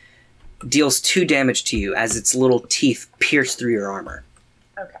deals 2 damage to you as its little teeth pierce through your armor.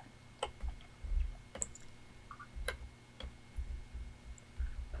 Okay.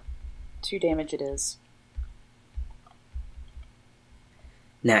 Two damage it is.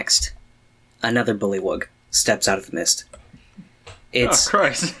 Next, another bullywug steps out of the mist. It's Oh,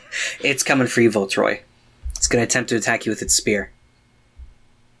 Christ. It's coming for you, Voltroy. It's going to attempt to attack you with its spear.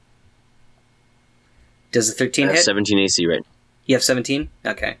 Does a 13 I have hit? 17 AC right You have 17?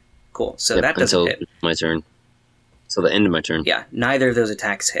 Okay, cool. So Yep, that doesn't until hit. my turn. Till the end of my turn. Yeah, neither of those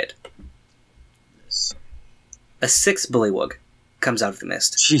attacks hit. A 6th bullywug comes out of the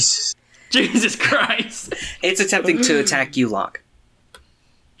mist. Jesus. Jesus Christ. It's attempting to attack you, Locke.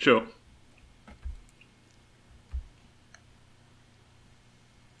 Sure.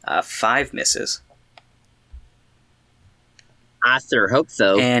 5 misses. I sure hope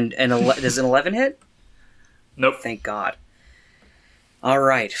so. And does an 11 hit? Nope. Thank God.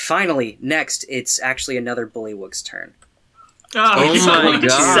 Alright, finally, next, it's actually another bullywug's turn. Oh he's my like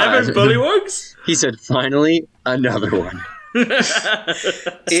God. 7 bullywugs? He said, finally, another one.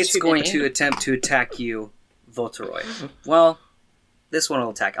 It's too going many. to attempt to attack you, Voltoroy. Well, this one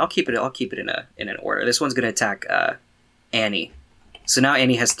will attack. I'll keep it in an order. This one's going to attack Annie. So now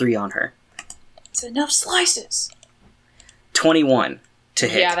Annie has 3 on her. It's enough slices. 21 to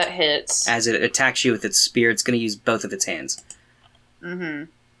hit. Yeah, that hits. As it attacks you with its spear, it's going to use both of its hands. Mm-hmm.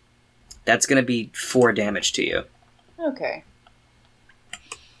 That's going to be 4 damage to you. Okay.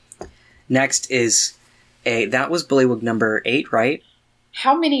 Next is that was Bullywug number 8, right?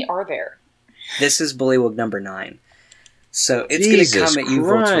 How many are there? This is Bullywug number 9. So it's going to come at you,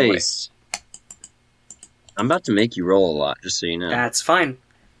 Voltoroy. Christ. I'm about to make you roll a lot, just so you know. That's fine.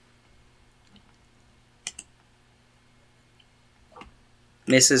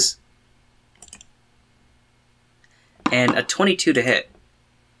 Misses. And a 22 to hit.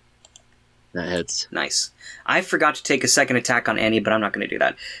 That hits. Nice. I forgot to take a second attack on Annie, but I'm not going to do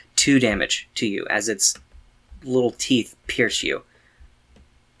that. 2 damage to you as its little teeth pierce you.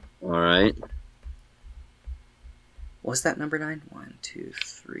 Alright. Was that number 9? 1, 2,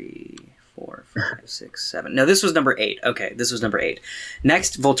 3, 4, 5, 6, 7. No, this was number 8. Okay, this was number 8.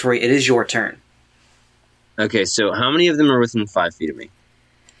 Next, Voltoroy, it is your turn. Okay, so how many of them are within 5 feet of me?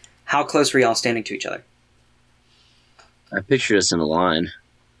 How close were y'all standing to each other? I picture us in a line.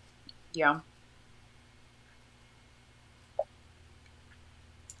 Yeah.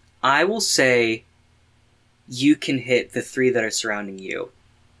 I will say you can hit the 3 that are surrounding you.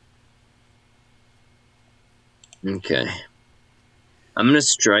 Okay. I'm going to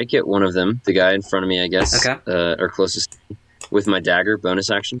strike at one of them, the guy in front of me, I guess. Okay. Or closest, with my dagger,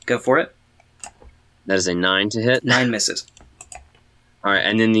 bonus action. Go for it. That is a 9 to hit. 9 misses. Alright,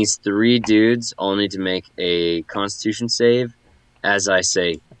 and then these 3 dudes all need to make a constitution save as I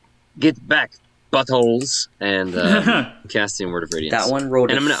say, get back, buttholes, and casting Word of Radiance. That one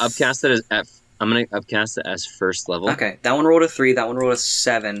rolled And a I'm going to upcast it as first level. Okay, that one rolled a 3, that one rolled a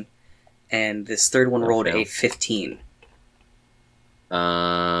 7, and this third one rolled fail. a 15.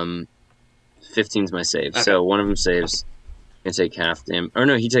 15's my save. Okay. So one of them saves. Can take half damage. Or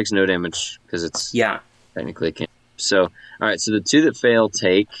no, he takes no damage because it's Yeah. technically a can't. So, alright, so the 2 that fail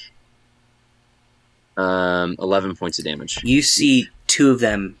take 11 points of damage. You see 2 of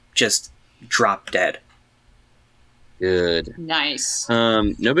them just drop dead. Good. Nice.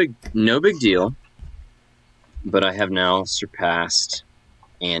 No big deal. But I have now surpassed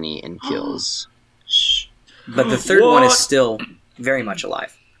Annie in kills. Shh. But the third one is What? still very much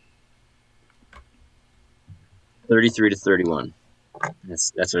alive. 33 to 31.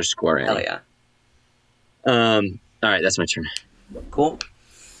 That's our score, Annie. Hell yeah. Alright, that's my turn. Cool.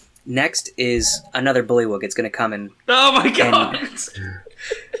 Next is another bullywug. It's going to come and Oh my god!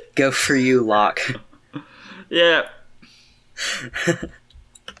 go for you, Locke. Yeah.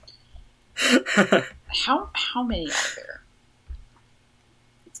 How many are there?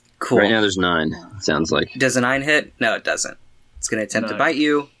 Cool. Right now there's 9, it sounds like. Does a 9 hit? No, it doesn't. It's going to attempt to No. bite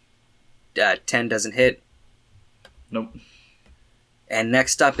you. 10 doesn't hit. Nope. And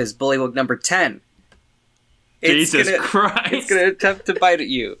next up is bullywug number 10. Jesus It's Christ. going to attempt to bite at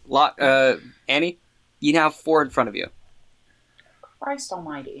you. Annie, you now have 4 in front of you. Christ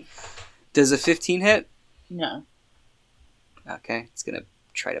almighty. Does a 15 hit? No. Okay, it's going to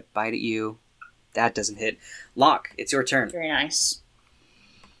try to bite at you. That doesn't hit. Locke, it's your turn. Very nice.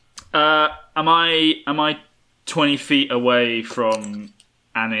 Am I 20 feet away from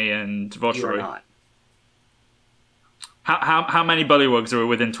Annie and You are Votroy? not. How many bullywugs are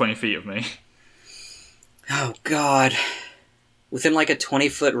within 20 feet of me? Oh, God. Within like a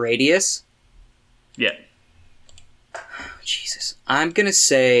 20-foot radius? Yeah. Jesus. I'm gonna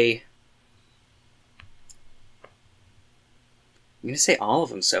say all of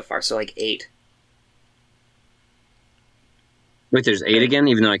them so far, so like 8. Wait, there's 8 again,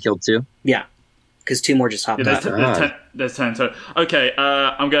 even though I killed 2? Yeah. Because 2 more just hopped Yeah, up. there's 10 total. Okay,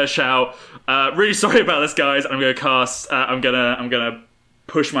 I'm gonna shout. Really sorry about this, guys. I'm gonna cast. I'm gonna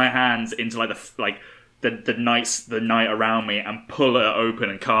push my hands into the night around me and pull it open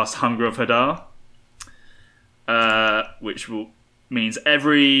and cast Hunger of Hadar. Which means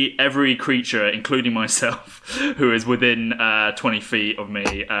every creature, including myself, who is within 20 feet of me,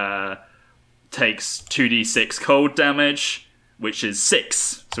 takes 2d6 cold damage, which is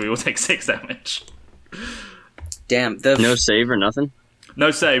 6. So we all take 6 damage. Damn. No save or nothing?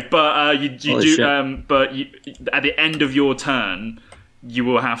 No save, but you Holy do. shit. But at the end of your turn, you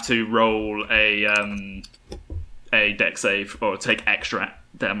will have to roll a dex save or take extra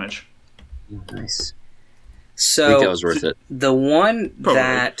damage. Nice. So I think that was worth it. the one Probably.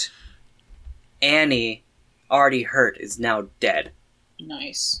 that Annie already hurt is now dead.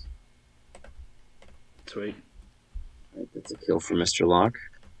 Nice. Sweet. That's a kill for Mr. Locke.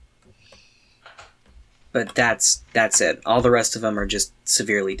 But that's it. All the rest of them are just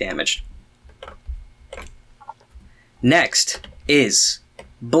severely damaged. Next is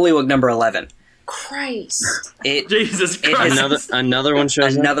Bullywug number 11. Christ. Jesus It Christ! has- Another one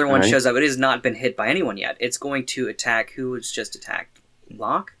shows up? Another one Alright. shows up. It has not been hit by anyone yet. It's going to attack who was just attacked?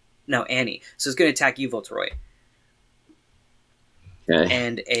 Locke? No, Annie. So it's going to attack you, Voltroy. Okay.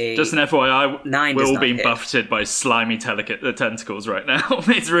 And a Just an FYI, 9 we're does all not being hit. buffeted by slimy tentacles right now.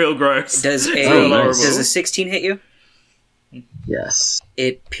 It's real gross. Does a Oh, nice. does a 16 hit you? Yes.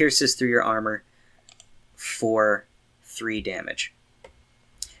 It pierces through your armor for 3 damage.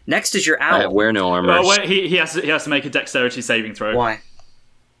 Next is your I owl. wear no armor. Oh wait, he has to make a dexterity saving throw. Why?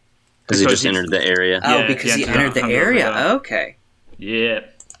 Because he because just entered the area. Oh, Yeah, because he he entered entered the Hunger area. Hadar. Okay. Yeah.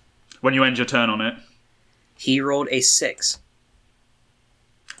 When you end your turn on it, He rolled a 6.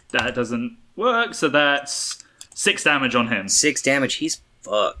 that doesn't work. So that's 6 damage on him. 6 damage. He's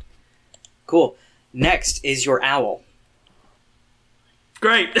fucked. Cool. Next is your owl.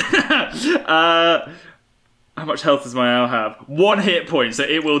 Great. How much health does my owl have? 1 hit point, so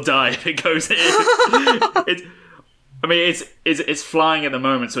it will die if it goes in. It's flying at the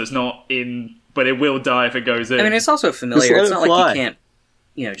moment, so it's not in, but it will die if it goes in. I mean, it's also familiar. Just let It's it not like fly. you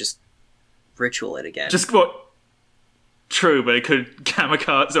can't, just ritual it again. just what? True, but it could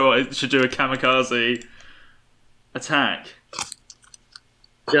kamikaze, or it should do a kamikaze attack.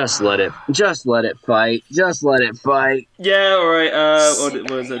 Just let it fight. Just let it fight. Yeah, all right. What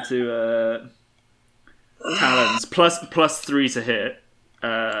was it to talons plus 3 to hit?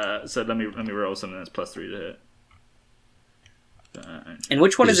 So let me roll something that's plus 3 to hit. And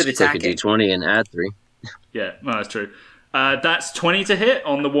which one You is it just click attacking? a d20 and add 3. Yeah, no, that's true. That's 20 to hit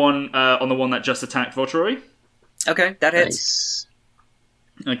on the one that just attacked Votroy. Okay, that hits.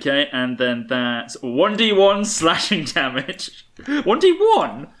 Nice. Okay, and then that's 1d1 slashing damage.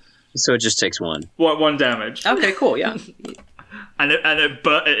 1d1. So it just takes 1. One damage. Okay, cool. Yeah. And it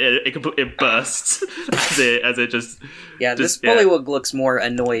bursts as it just. Yeah, this Just- yeah. bullywug looks more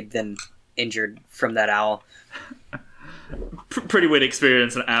annoyed than injured from that owl. Pretty weird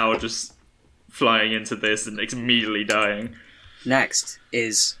experience. An owl just flying into this and immediately dying. Next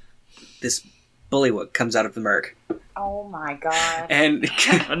is this bullywug comes out of the murk Oh my god. and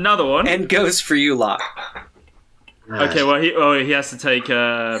Another one. and goes for you, Locke. Okay, well he has to take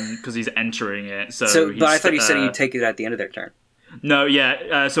because he's entering it. So, But I thought you he's, said you'd take it at the end of their turn. No,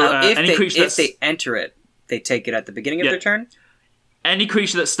 yeah. If Any creature if they enter it, they take it at the beginning of Yeah. their turn. Any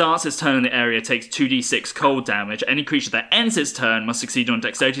creature that starts its turn in the area takes 2d6 cold damage. Any creature that ends its turn must succeed on a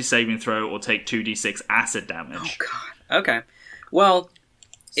dexterity saving throw or take 2d6 acid damage. God. Okay. Well,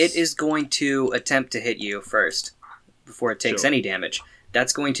 it is going to attempt to hit you first before it takes Sure. any damage.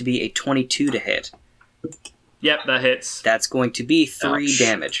 That's going to be a 22 to hit. Yep, that hits. That's going to be 3 Ouch.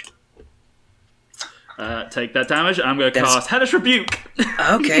 damage. Take that damage. I'm going to That's- cast Hellish Rebuke.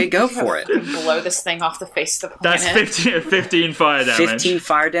 Okay, go for it. Blow this thing off the face of the planet. That's 15 fire damage. 15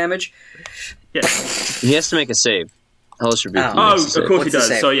 fire damage. Yeah. He has to make a save. Hellish Rebuke. Oh. Oh, makes a of save. course What's he the does.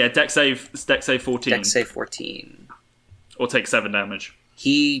 save? So yeah, dex save 14. Dex save 14. Or take 7 damage.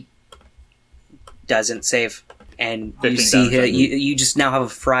 He doesn't save, and you 15 see damage, you just now have a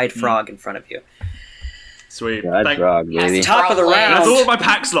fried frog in front of you. Sweet. God, Thank- frog, baby. Yes. Top of the Probably. That's round. all of my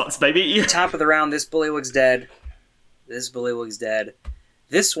pack slots, baby. Top of the round. This Bullywug's dead.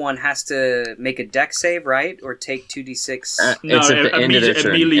 This one has to make a deck save, right? Or take 2d6. No, It's at the end of their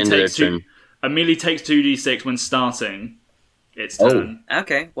turn. immediately End of their takes two. turn. Immediately takes 2d6 when starting its turn.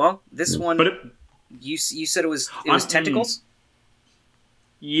 Okay, well, this one, But you said it was I'm- tentacles?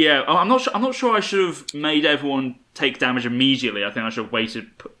 yeah, I'm not sure I should have made everyone take damage immediately. I think I should have waited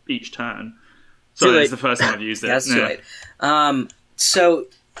each turn. So Too late. it's the first time I've used it. Yeah, that's too late. So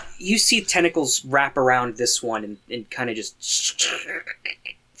you see tentacles wrap around this one and kind of just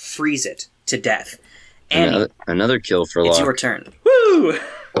freeze it to death. Annie, Another kill for it's Locke. your turn. Woo!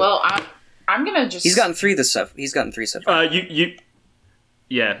 Well, I'm gonna just. He's gotten three so far.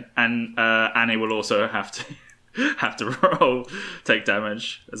 Yeah, and Annie will also have to roll take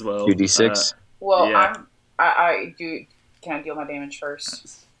damage as well. 2d6. Well, yeah. I do. Can I deal my damage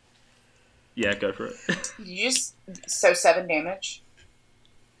first? Yeah, go for it. You just 7 damage.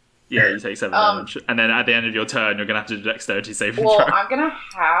 Yeah, you take 7 damage, and then at the end of your turn, you're gonna have to do dexterity saving Well, throw. I'm gonna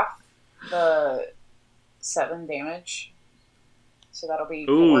half the 7 damage, so that'll be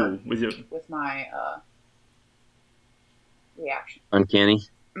 4 Ooh, with your with my reaction. Uncanny.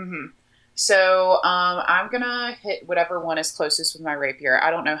 So I'm gonna hit whatever one is closest with my rapier.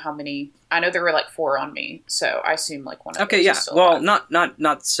 I don't know how many. I know there were like 4 on me, so I assume like one of Okay, those yeah. is still Well, alive.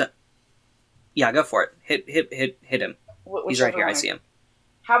 not. Yeah, go for it. Hit him. He's right Whichever here. I one see him.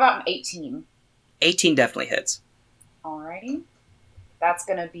 How about an 18? 18 definitely hits. Alrighty. That's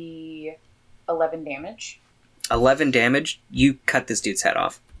gonna be 11 damage. 11 damage. You cut this dude's head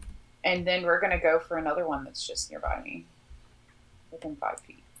off. And then we're gonna go for another one that's just nearby me. Within 5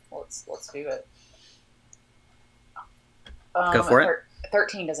 feet. Let's do it. Go for it.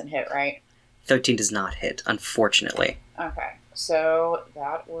 13 doesn't hit, right? 13 does not hit, unfortunately. Okay. So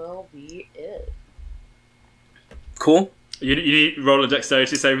that will be it. Cool. you need to roll a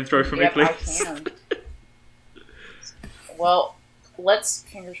dexterity saving throw for me, Yep, please. I can. Well, let's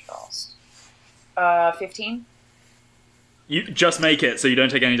fingers crossed. 15? You just make it, so you don't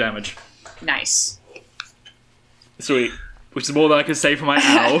take any damage. Nice. Sweet. Which is more than I can say for my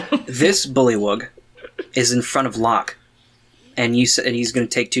owl. This Bullywug is in front of Locke, and he's going to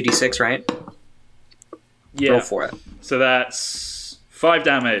take 2d6, right? Yeah. Roll for it. So that's 5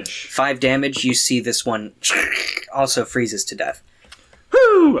 damage. 5 damage. You see this one also freezes to death.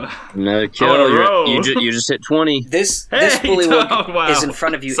 Woo! Another On a kill. roll. You just hit 20. This Hey, Bullywug oh, wow. is in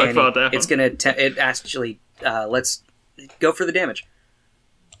front of you, So Annie. far down. It's going to it actually. Let's go for the damage.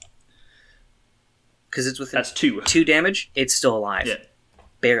 Because it's within That's 2. 2 damage. It's still alive. Yeah.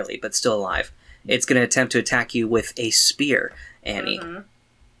 Barely, but still alive. It's going to attempt to attack you with a spear, Annie.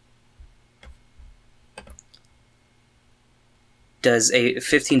 Does a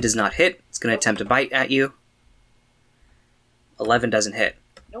 15 does not hit. It's going to attempt to bite at you. 11 doesn't hit.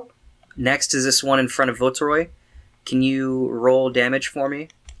 Nope. Next is this one in front of Votoroy. Can you roll damage for me,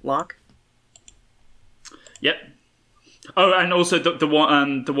 Locke? Yep. Oh, and also the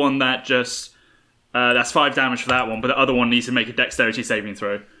one that just that's 5 damage for that one, but the other one needs to make a dexterity saving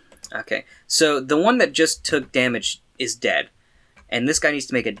throw. Okay. So the one that just took damage is dead. And this guy needs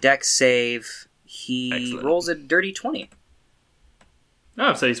to make a dex save. He Excellent. rolls a dirty 20.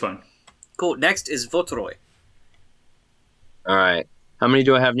 Oh, so he's fine. Cool. Next is Votoroy. All right. How many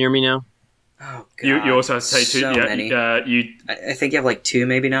do I have near me now? Oh, God. You also have to take 2. So Yeah, many. you I think you have like 2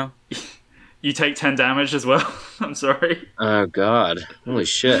 maybe now. you take 10 damage as well. I'm sorry. Oh, God. Holy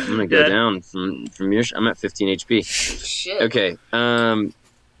shit. I'm going to go Yeah. down from your... I'm at 15 HP. Shit. Okay.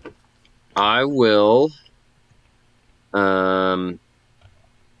 I will... I'm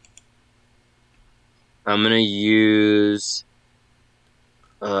going to use...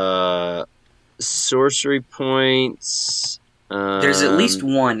 sorcery points. There's at least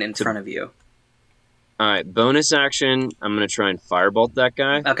one in front of you. All right, bonus action. I'm gonna try and firebolt that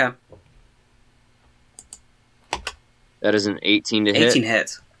guy. Okay. That is an 18 to hit, 18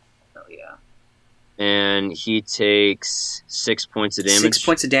 hits. Oh, yeah. and he takes 6 points of damage. 6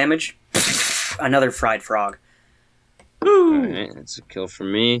 points of damage. Another fried frog. All right, that's a kill for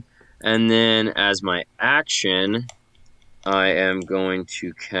me. And then, as my action, I am going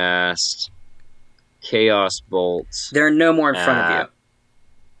to cast Chaos Bolt. There are no more in front of you.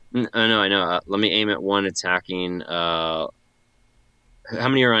 Oh, no, I know. Let me aim at one attacking. How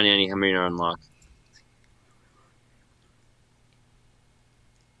many are on Annie? How many are on Locke?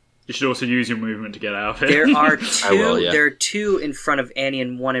 You should also use your movement to get out of it. There are 2. I will, yeah. There are 2 in front of Annie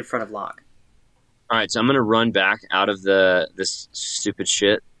and 1 in front of Locke. All right, so I'm gonna run back out of this stupid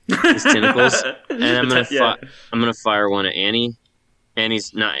shit, these tentacles, and I'm gonna Yeah. I'm gonna fire one at Annie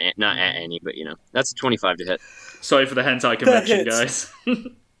Annie's not at Annie, but that's a 25 to hit. Sorry for the hentai convention, guys.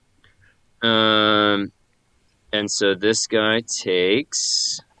 And so this guy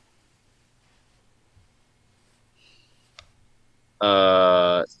takes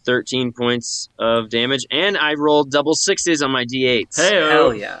 13 points of damage, and I rolled double sixes on my d8s.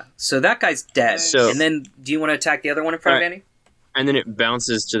 Hell yeah! So that guy's dead. So- and then, do you want to attack the other one in front of Alright. Annie? And then it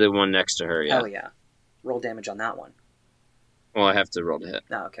bounces to the one next to her. Yeah. Hell yeah! Roll damage on that one. Well, I have to roll to hit.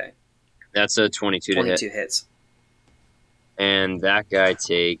 Oh, okay. That's a 22 to hit. 22 hits. And that guy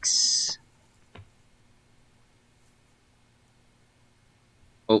takes.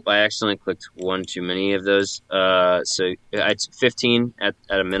 Oh, I accidentally clicked one too many of those. So it's 15 at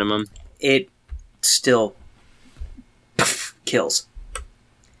a minimum. It still kills.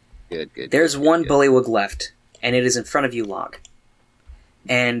 Good. There's one good. bullywug left, and it is in front of you, Log.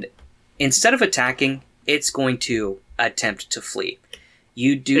 And instead of attacking, it's going to attempt to flee.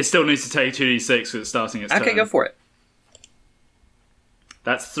 You do. It still needs to take 2d6 because it's starting its turn. Okay, go for it.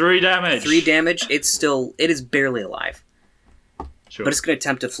 That's 3 damage. 3 damage. It is barely alive, Sure. but it's going to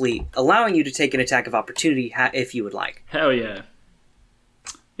attempt to flee, allowing you to take an attack of opportunity if you would like. Hell yeah.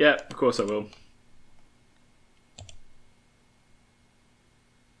 Yeah, of course I will.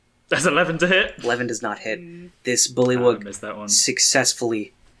 That's 11 to hit. 11 does not hit. This I bullywug missed that one.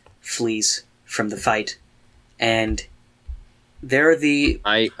 successfully flees from the fight, and there are the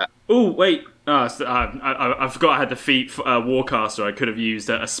Oh, wait. I forgot I had the feat Warcaster. I could have used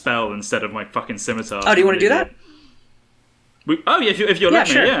a spell instead of my fucking scimitar. Oh, do you want to do that? Yeah, if you're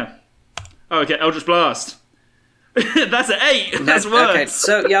letting sure. me, yeah. Oh, okay, Eldritch Blast. That's an 8. That's worse. Okay,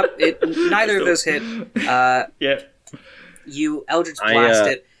 so yep, neither of those hit. Yeah. You Eldritch Blast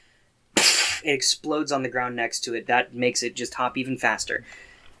it. It explodes on the ground next to it. That makes it just hop even faster.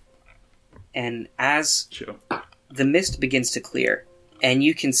 And as Sure. the mist begins to clear, and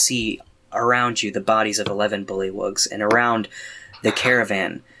you can see around you the bodies of 11 bullywugs, and around the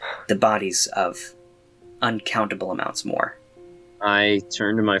caravan the bodies of uncountable amounts more. I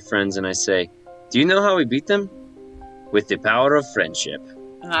turn to my friends and I say, "Do you know how we beat them? With the power of friendship."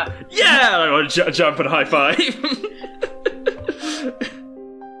 Yeah! I want to jump and high five.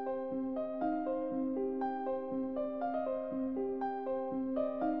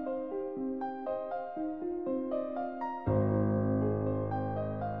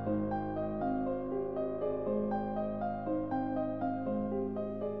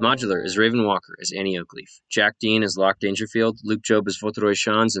 Modular is Raven Walker as Annie Oakleaf, Jack Dean as Locke Dangerfield, Luke Job as Votroy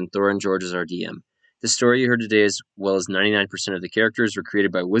Shans, and Thorin George as our DM. The story you heard today, as well as 99% of the characters, were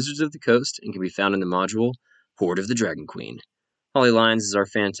created by Wizards of the Coast and can be found in the module Horde of the Dragon Queen. Holly Lyons is our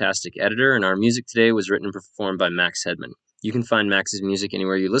fantastic editor, and our music today was written and performed by Max Hedman. You can find Max's music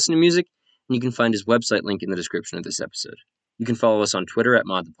anywhere you listen to music, and you can find his website link in the description of this episode. You can follow us on Twitter at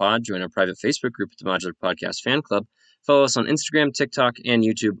ModThePod, join our private Facebook group at the Modular Podcast Fan Club, follow us on Instagram, TikTok, and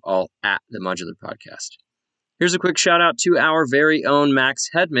YouTube, all at the Modular Podcast. Here's a quick shout out to our very own Max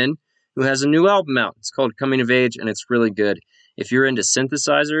Hedman, who has a new album out. It's called Coming of Age, and it's really good. If you're into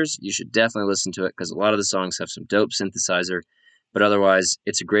synthesizers, you should definitely listen to it, because a lot of the songs have some dope synthesizer, but otherwise,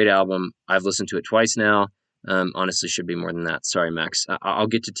 it's a great album. I've listened to it twice now. Honestly, should be more than that. Sorry, Max. I'll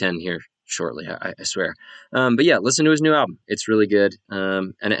get to 10 here shortly, I swear. But yeah, listen to his new album. It's really good,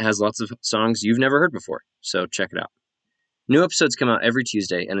 and it has lots of songs you've never heard before, so check it out. New episodes come out every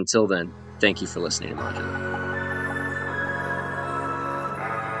Tuesday, and until then, thank you for listening to Modular.